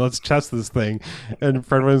face and let's test this thing. And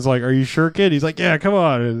Fred Williamson's like, are you sure, kid? He's like, yeah, come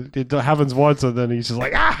on. And it happens once and then he's just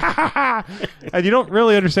like, ah, ha, ha, ha. And you don't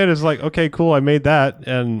really understand. It's like, okay, cool, I made that,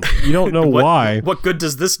 and you don't know why. What good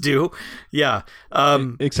does this do? Yeah.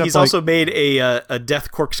 Except he's also made a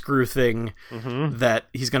death corkscrew thing that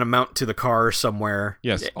he's going to mount to the car somewhere.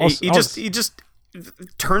 Yes. He just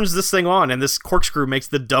turns this thing on, and this corkscrew makes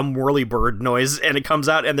the dumb whirly bird noise, and it comes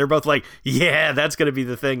out, and they're both like, yeah, that's gonna be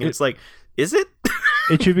the thing. And it's like, is it?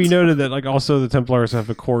 It should be noted that like also the Templars have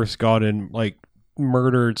of course gone and like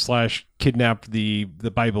murdered / kidnapped the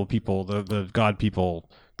Bible people, the God people,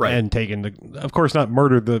 right, and taken of course not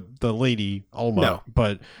murdered the lady Alma,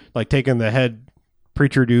 but like taken the head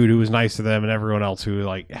preacher dude who was nice to them and everyone else who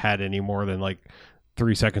like had any more than like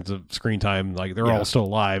 3 seconds of screen time. Like they're all still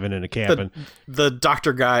alive and in a camp. The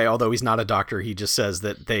doctor guy, although he's not a doctor, he just says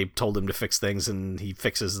that they told him to fix things and he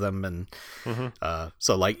fixes them. And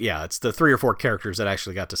so like, yeah, it's the 3 or 4 characters that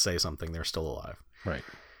actually got to say something. They're still alive. Right.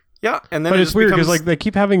 Yeah, and then but it's weird because like they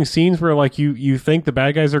keep having scenes where like you think the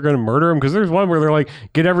bad guys are going to murder him, because there's one where they're like,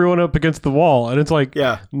 get everyone up against the wall, and it's like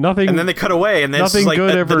nothing, and then they cut away, and then nothing like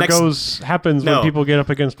good ever happens when people get up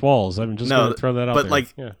against walls. I'm just going to throw that out but there.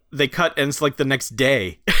 Like they cut, and it's like the next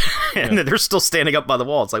day, and they're still standing up by the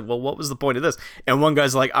wall. It's like, well, what was the point of this? And one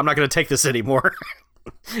guy's like, I'm not going to take this anymore.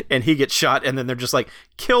 And he gets shot, and then they're just like,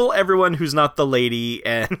 kill everyone who's not the lady.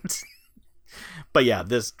 And but yeah,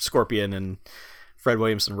 this Scorpion and Fred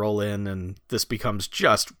Williamson roll in, and this becomes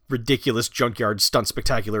just ridiculous junkyard stunt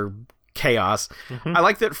spectacular chaos. I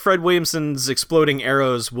like that Fred Williamson's exploding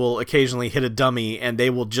arrows will occasionally hit a dummy, and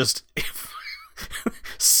they will just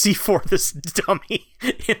C4 this dummy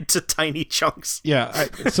into tiny chunks. Yeah,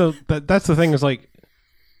 so that's the thing is like,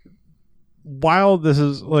 while this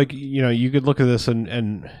is like, you know, you could look at this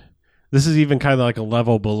and this is even kind of like a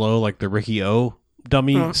level below like the Ricky O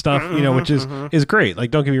dummy stuff, you know, which is great.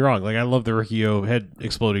 Like, don't get me wrong, like I love the Ricky O head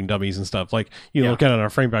exploding dummies and stuff. Like, you look at it on a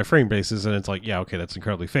frame by frame basis and it's like, yeah, okay, that's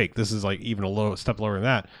incredibly fake. This is like even a step lower than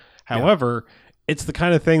that. However, it's the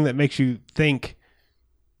kind of thing that makes you think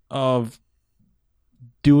of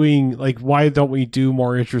doing, like, why don't we do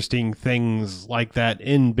more interesting things like that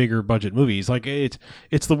in bigger budget movies? Like,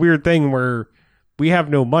 it's the weird thing where we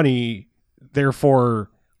have no money,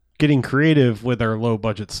 therefore getting creative with our low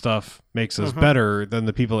budget stuff makes us better than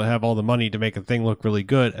the people that have all the money to make a thing look really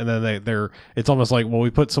good. And then it's almost like, well,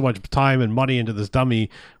 we put so much time and money into this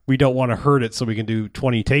dummy, we don't want to hurt it so we can do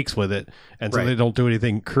 20 takes with it. And so they don't do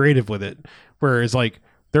anything creative with it. Whereas like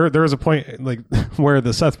there is a point like where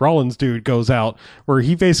the Seth Rollins dude goes out where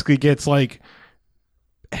he basically gets like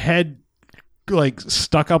head like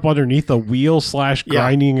stuck up underneath a wheel /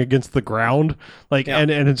 grinding against the ground. Like,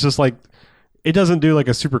 and it's just like, it doesn't do like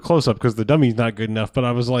a super close up because the dummy's not good enough. But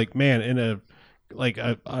I was like, man, in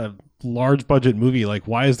a large budget movie, like,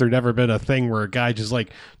 why has there never been a thing where a guy just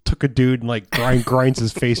like took a dude and like grinds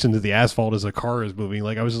his face into the asphalt as a car is moving?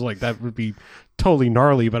 Like, I was just like, that would be totally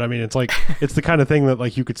gnarly. But I mean, it's like, it's the kind of thing that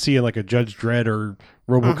like you could see in like a Judge Dredd or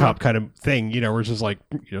RoboCop kind of thing, you know, where it's just like,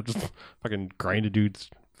 you know, just fucking grind a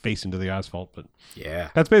dude's face into the asphalt. But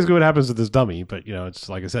that's basically what happens with this dummy. But you know, it's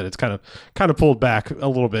like I said, it's kind of pulled back a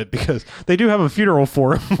little bit because they do have a funeral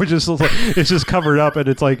for him, which is like, it's just covered up, and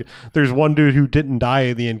it's like there's one dude who didn't die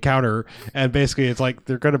in the encounter, and basically it's like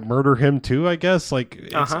they're gonna murder him too, I guess. Like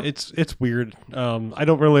it's weird. I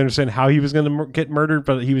don't really understand how he was gonna get murdered,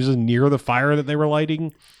 but he was just near the fire that they were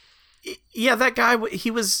lighting. Yeah, that guy, he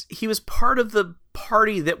was part of the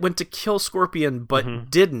party that went to kill Scorpion but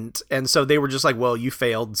didn't, and so they were just like, well, you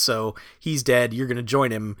failed, so he's dead, you're gonna join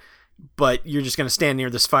him, but you're just gonna stand near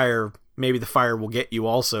this fire, maybe the fire will get you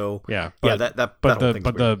also.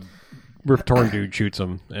 The Rip Torn dude shoots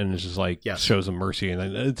him and it's just like shows him mercy, and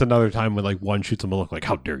then it's another time when like one shoots him and look like,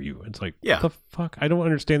 how dare you? It's like, what the fuck? I don't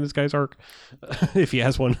understand this guy's arc. If he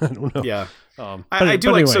has one, I don't know. I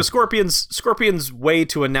do like, so Scorpion's way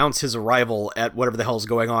to announce his arrival at whatever the hell's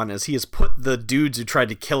going on is he has put the dudes who tried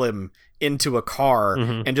to kill him into a car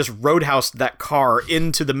and just roadhoused that car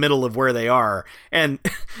into the middle of where they are, and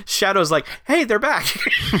Shadow's like, hey, they're back.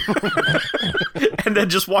 And then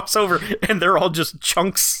just walks over and they're all just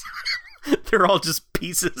chunks. They're all just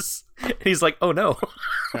pieces. And he's like, oh no.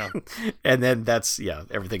 And then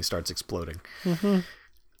everything starts exploding.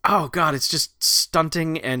 Oh god, it's just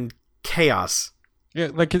stunting and chaos. Yeah,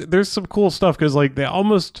 like there's some cool stuff because like they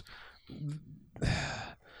almost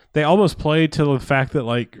play to the fact that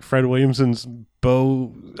like Fred Williamson's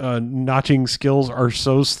bow notching skills are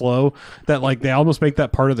so slow that like they almost make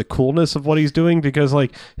that part of the coolness of what he's doing, because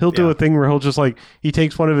like he'll do a thing where he'll just like he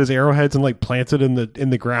takes one of his arrowheads and like plants it in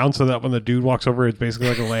the ground so that when the dude walks over it's basically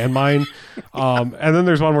like a landmine. And then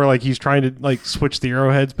there's one where like he's trying to like switch the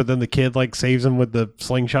arrowheads, but then the kid like saves him with the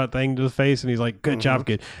slingshot thing to the face and he's like, good job,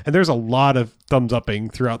 kid. And there's a lot of thumbs upping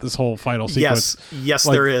throughout this whole final sequence. Yes,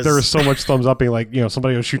 like, there is. There is so much thumbs upping, like, you know,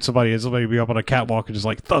 somebody will shoot somebody and somebody will be up on a catwalk and just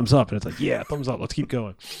like thumbs up, and it's like, yeah, thumbs up, let's keep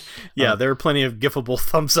going. Yeah, there are plenty of gifable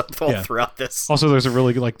thumbs up all throughout this. Also, there's a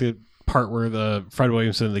really good, like the part where the Fred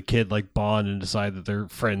Williamson and the kid like bond and decide that they're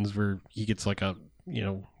friends, where he gets like a, you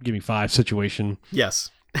know, give me five situation.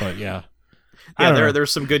 Yes. But yeah.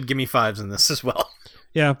 There's some good gimme fives in this as well.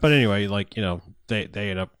 Yeah, but anyway, like, you know, they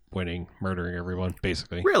end up winning, murdering everyone,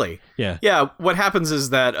 basically. Really? Yeah. Yeah, what happens is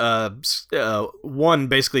that one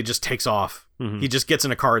basically just takes off. Mm-hmm. He just gets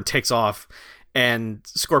in a car and takes off, and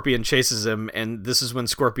Scorpion chases him, and this is when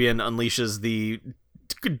Scorpion unleashes the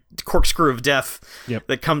corkscrew of death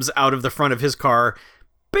that comes out of the front of his car,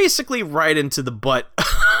 basically right into the butt.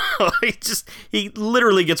 He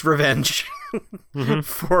literally gets revenge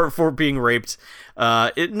for being raped.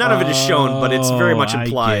 None of it is shown, but it's very much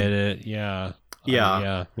implied. I get it. Yeah.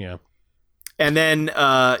 Yeah. And then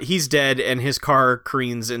he's dead, and his car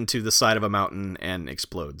careens into the side of a mountain and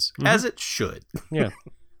explodes, as it should. Yeah.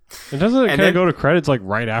 And doesn't it kind of go to credits like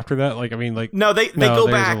right after that? Like, I mean, like no, they go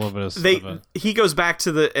back. A little bit of he goes back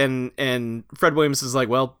to the and Fred Williams is like,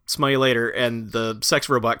 well, smell you later, and the sex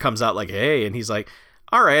robot comes out like, hey, and he's like,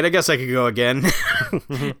 all right, I guess I could go again.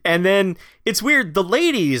 And then it's weird. The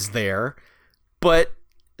lady is there, but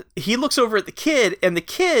he looks over at the kid, and the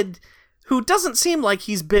kid, who doesn't seem like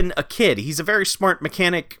he's been a kid. He's a very smart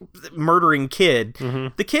mechanic murdering kid.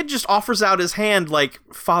 The kid just offers out his hand like,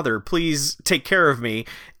 Father, please take care of me.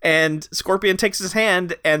 And Scorpion takes his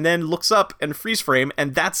hand and then looks up and freeze frame,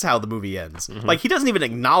 and that's how the movie ends. Like, he doesn't even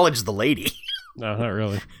acknowledge the lady. No, not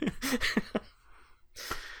really.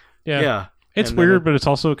 Yeah. Yeah. It's weird, but it's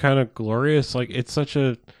also kind of glorious. Like, it's such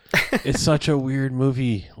a weird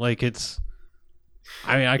movie. Like,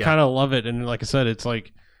 I kind of love it. And like I said, it's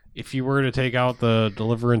like, if you were to take out the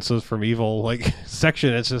deliverances from evil like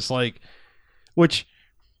section, it's just like, which,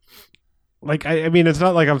 like, I mean, it's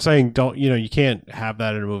not like I'm saying don't, you know, you can't have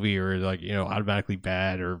that in a movie or like, you know, automatically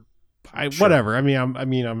bad or whatever. I mean,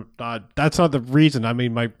 I'm not. That's not the reason. I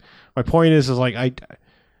mean, my point is like I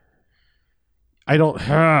don't.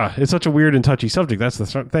 It's such a weird and touchy subject. That's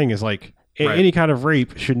the thing. Is like any kind of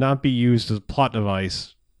rape should not be used as a plot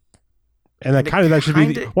device. And that kind of that should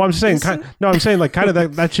be. Well, I'm saying I'm saying like kind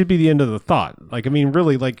of that should be the end of the thought. Like, I mean,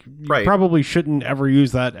 really, like you probably shouldn't ever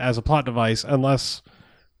use that as a plot device unless,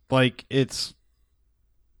 like, it's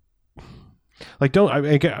like don't. All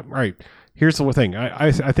right. Here's the thing.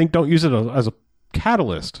 I think don't use it as a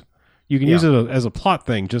catalyst. You can use it as a plot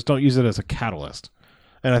thing. Just don't use it as a catalyst.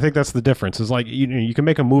 And I think that's the difference. Is like you can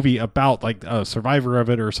make a movie about like a survivor of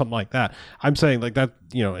it or something like that. I'm saying like that.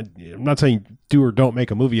 You know, I'm not saying do or don't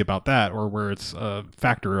make a movie about that or where it's a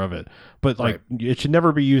factor of it. But like it should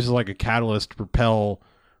never be used as like a catalyst to propel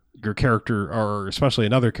your character or especially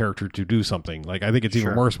another character to do something. Like I think it's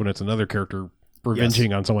even worse when it's another character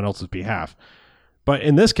revenging on someone else's behalf. But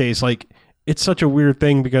in this case, like it's such a weird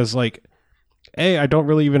thing because like I don't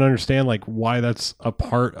really even understand like why that's a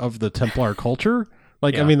part of the Templar culture.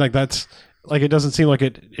 Like, I mean, like that's like, it doesn't seem like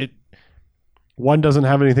it one doesn't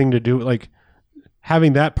have anything to do like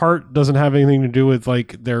having that part doesn't have anything to do with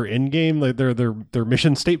like their end game, like their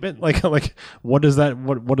mission statement. Like what does that,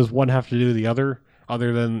 what does one have to do with the other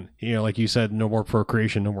than, you know, like you said, no more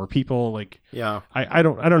procreation, no more people. Like, I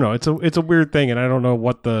don't know. It's a weird thing. And I don't know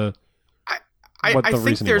what the, I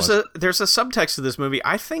think there's a subtext to this movie.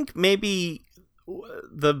 I think maybe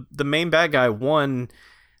the main bad guy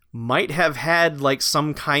might have had like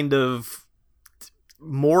some kind of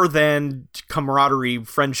more than camaraderie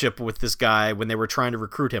friendship with this guy when they were trying to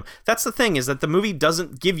recruit him. That's the thing, is that the movie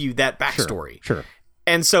doesn't give you that backstory. Sure.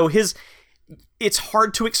 And so it's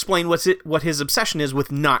hard to explain what his obsession is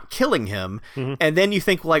with not killing him. And then you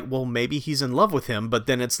think like, well, maybe he's in love with him, but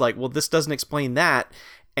then it's like, well, this doesn't explain that.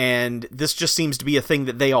 And this just seems to be a thing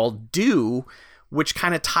that they all do, which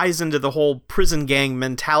kind of ties into the whole prison gang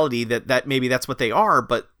mentality that maybe that's what they are,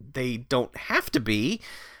 but they don't have to be.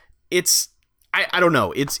 It's, I don't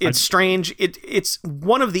know. It's strange. It's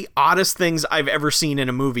one of the oddest things I've ever seen in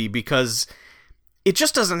a movie because it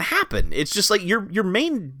just doesn't happen. It's just like your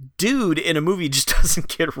main dude in a movie just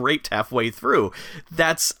doesn't get raped halfway through.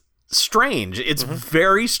 That's strange. It's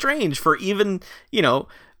very strange for even, you know,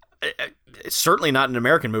 it's certainly not an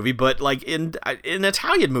American movie, but like in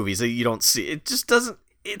Italian movies, you don't see it. Just doesn't.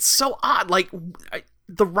 it's so odd. Like,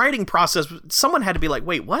 the writing process, someone had to be like,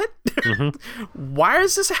 wait, what? Mm-hmm. Why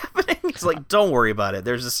is this happening? It's like, don't worry about it.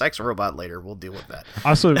 There's a sex robot later. We'll deal with that. I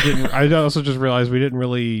also just realized we didn't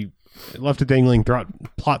really left a dangling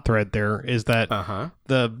plot thread there, is that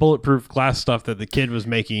the bulletproof glass stuff that the kid was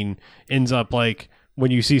making ends up like, when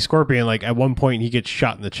you see Scorpion, like at one point he gets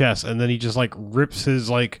shot in the chest and then he just like rips his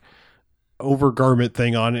like overgarment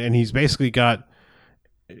thing on and he's basically got,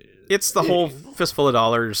 it's the whole fistful of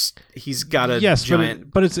dollars. He's got a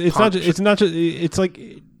giant but it's not just it's like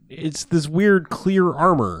it's this weird clear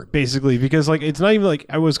armor basically, because like it's not even like,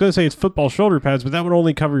 I was going to say it's football shoulder pads, but that would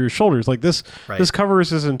only cover your shoulders. Like this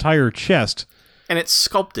covers his entire chest. And it's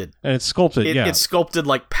sculpted. It's sculpted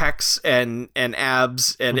like pecs and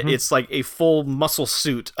abs, and it's like a full muscle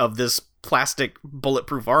suit of this plastic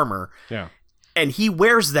bulletproof armor. Yeah. And he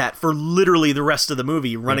wears that for literally the rest of the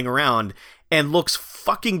movie, running around, and looks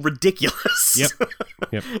fucking ridiculous.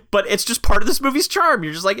 Yep. But it's just part of this movie's charm.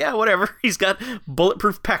 You're just like, yeah, whatever. He's got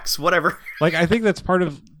bulletproof pecs, whatever. Like, I think that's part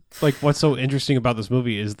of like what's so interesting about this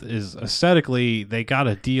movie is aesthetically they got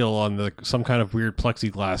a deal on some kind of weird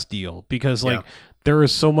plexiglass deal, because like there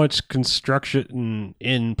is so much construction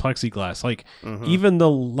in plexiglass. Like even the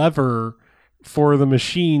lever for the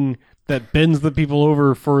machine that bends the people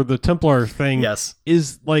over for the Templar thing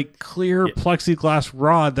is like clear plexiglass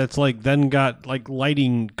rod that's like then got like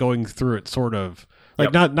lighting going through it, sort of.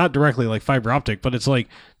 Like not directly like fiber optic, but it's like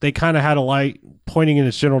they kind of had a light pointing in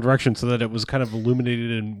its general direction so that it was kind of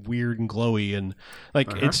illuminated and weird and glowy, and like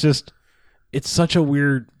it's such a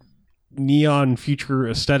weird neon future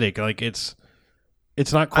aesthetic. Like it's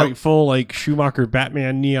not quite full like Schumacher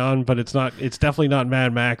Batman neon, but it's definitely not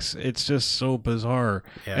Mad Max. It's just so bizarre.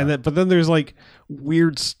 Yeah. But then there's like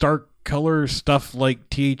weird stark color stuff like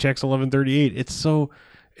THX 1138.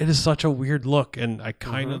 It is such a weird look, and I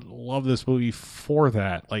kind of love this movie for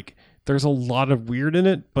that. Like, there's a lot of weird in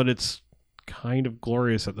it, but it's kind of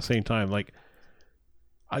glorious at the same time. Like,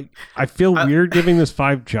 I feel weird giving this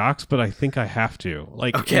 5 jocks, but I think I have to.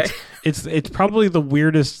 Like, it's probably the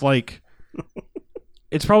weirdest, like,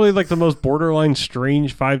 it's probably like the most borderline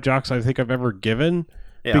strange 5 jocks I think I've ever given,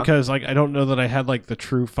 because like I don't know that I had like the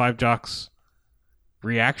true 5 jocks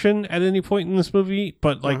reaction at any point in this movie,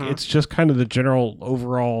 but like it's just kind of the general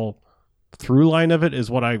overall through line of it is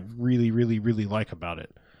what I really, really, really like about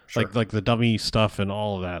it. Sure. Like the dummy stuff and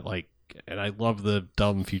all of that. Like, and I love the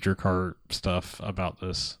dumb future car stuff about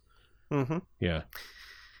this. Yeah.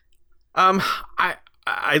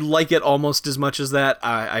 I like it almost as much as that.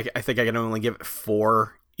 I think I can only give it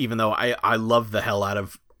 4, even though I love the hell out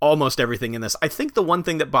of almost everything in this. I think the one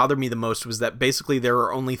thing that bothered me the most was that basically there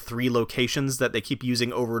are only 3 locations that they keep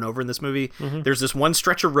using over and over in this movie. There's this one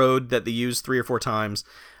stretch of road that they use 3 or 4 times.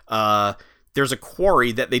 There's a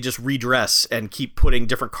quarry that they just redress and keep putting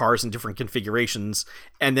different cars in different configurations.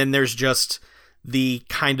 And then there's just the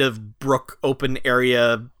kind of brook open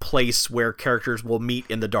area place where characters will meet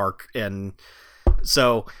in the dark. And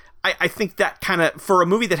so I think that kind of, for a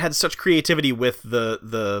movie that had such creativity with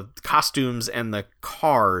the costumes and the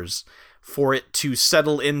cars, for it to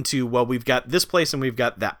settle into, well, we've got this place and we've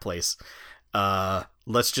got that place.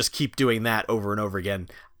 Let's just keep doing that over and over again.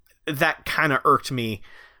 That kind of irked me.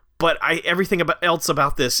 But everything else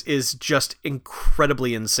about this is just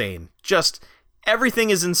incredibly insane. Just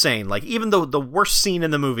everything is insane. Like, even though the worst scene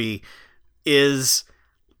in the movie is,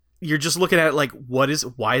 you're just looking at it like, why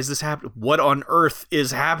is this happening? What on earth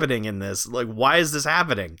is happening in this? Like, why is this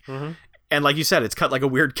happening? And like you said, it's cut like a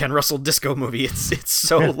weird Ken Russell disco movie. It's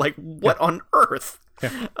so like, what on earth?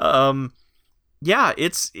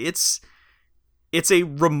 It's a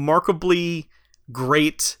remarkably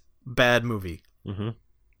great bad movie.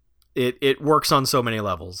 It works on so many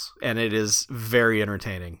levels, and it is very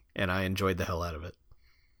entertaining, and I enjoyed the hell out of it.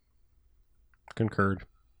 Concurred.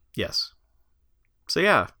 Yes. So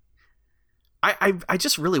yeah. I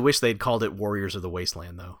just really wish they'd called it Warriors of the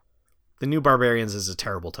Wasteland, though. The New Barbarians is a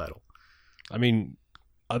terrible title. I mean,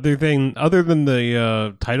 other than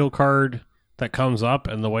the title card that comes up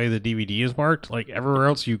and the way the DVD is marked, like everywhere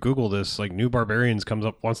else you Google this, like New Barbarians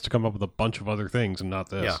wants to come up with a bunch of other things and not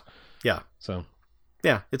this. Yeah. So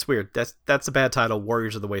yeah, it's weird. That's a bad title.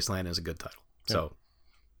 Warriors of the Wasteland is a good title. So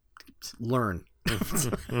learn.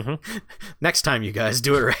 Next time, you guys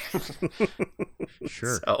do it right.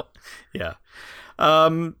 Sure. So, yeah.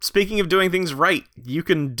 Speaking of doing things right, you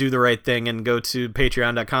can do the right thing and go to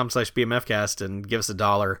patreon.com/bmfcast and give us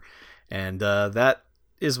 $1. And that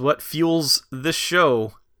is what fuels this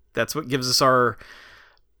show. That's what gives us our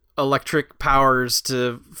electric powers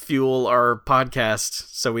to fuel our podcast,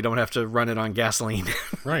 so we don't have to run it on gasoline.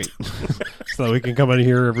 Right. So we can come in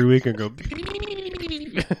here every week and go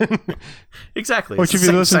Exactly. Which if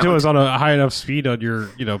you listen to us on a high enough speed on your,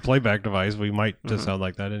 playback device, we might just sound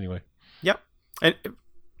like that anyway. Yep. And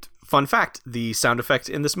fun fact, the sound effect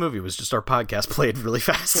in this movie was just our podcast played really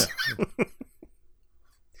fast. Yeah.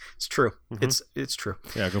 It's true. It's true.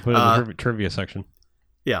 Yeah, go put it in the trivia section.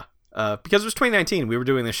 Yeah. Because it was 2019. We were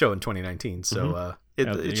doing the show in 2019. So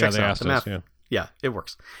it checks out the math. Yeah, it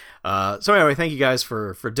works. So anyway, thank you guys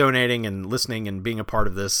for donating and listening and being a part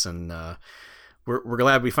of this. And we're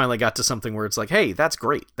glad we finally got to something where it's like, hey, that's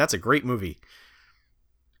great. That's a great movie.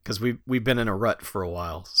 Because we've been in a rut for a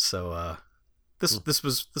while. So this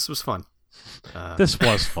was fun. This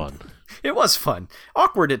was fun. It was fun.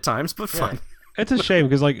 Awkward at times, but fun. Yeah. It's a shame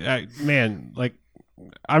because,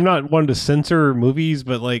 I'm not one to censor movies,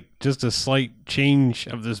 but just a slight change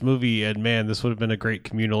of this movie, and man, this would have been a great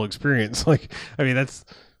communal experience. I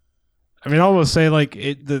almost say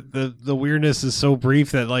the weirdness is so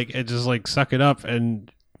brief that it just suck it up, and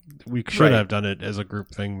we should have done it as a group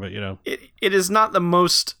thing, but it is not the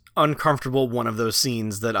most uncomfortable one of those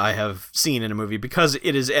scenes that I have seen in a movie because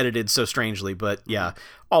it is edited so strangely. But yeah,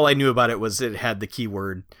 all I knew about it was it had the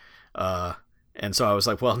keyword. And so I was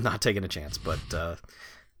like, well, not taking a chance, but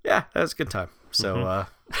yeah, that was a good time. So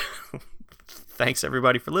thanks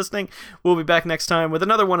everybody for listening. We'll be back next time with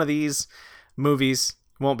another one of these movies.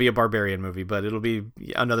 It won't be a Barbarian movie, but it'll be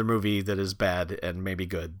another movie that is bad and maybe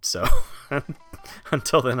good. So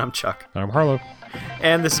until then, I'm Chuck. I'm Harlow.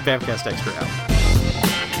 And this is Bamcast Extra out.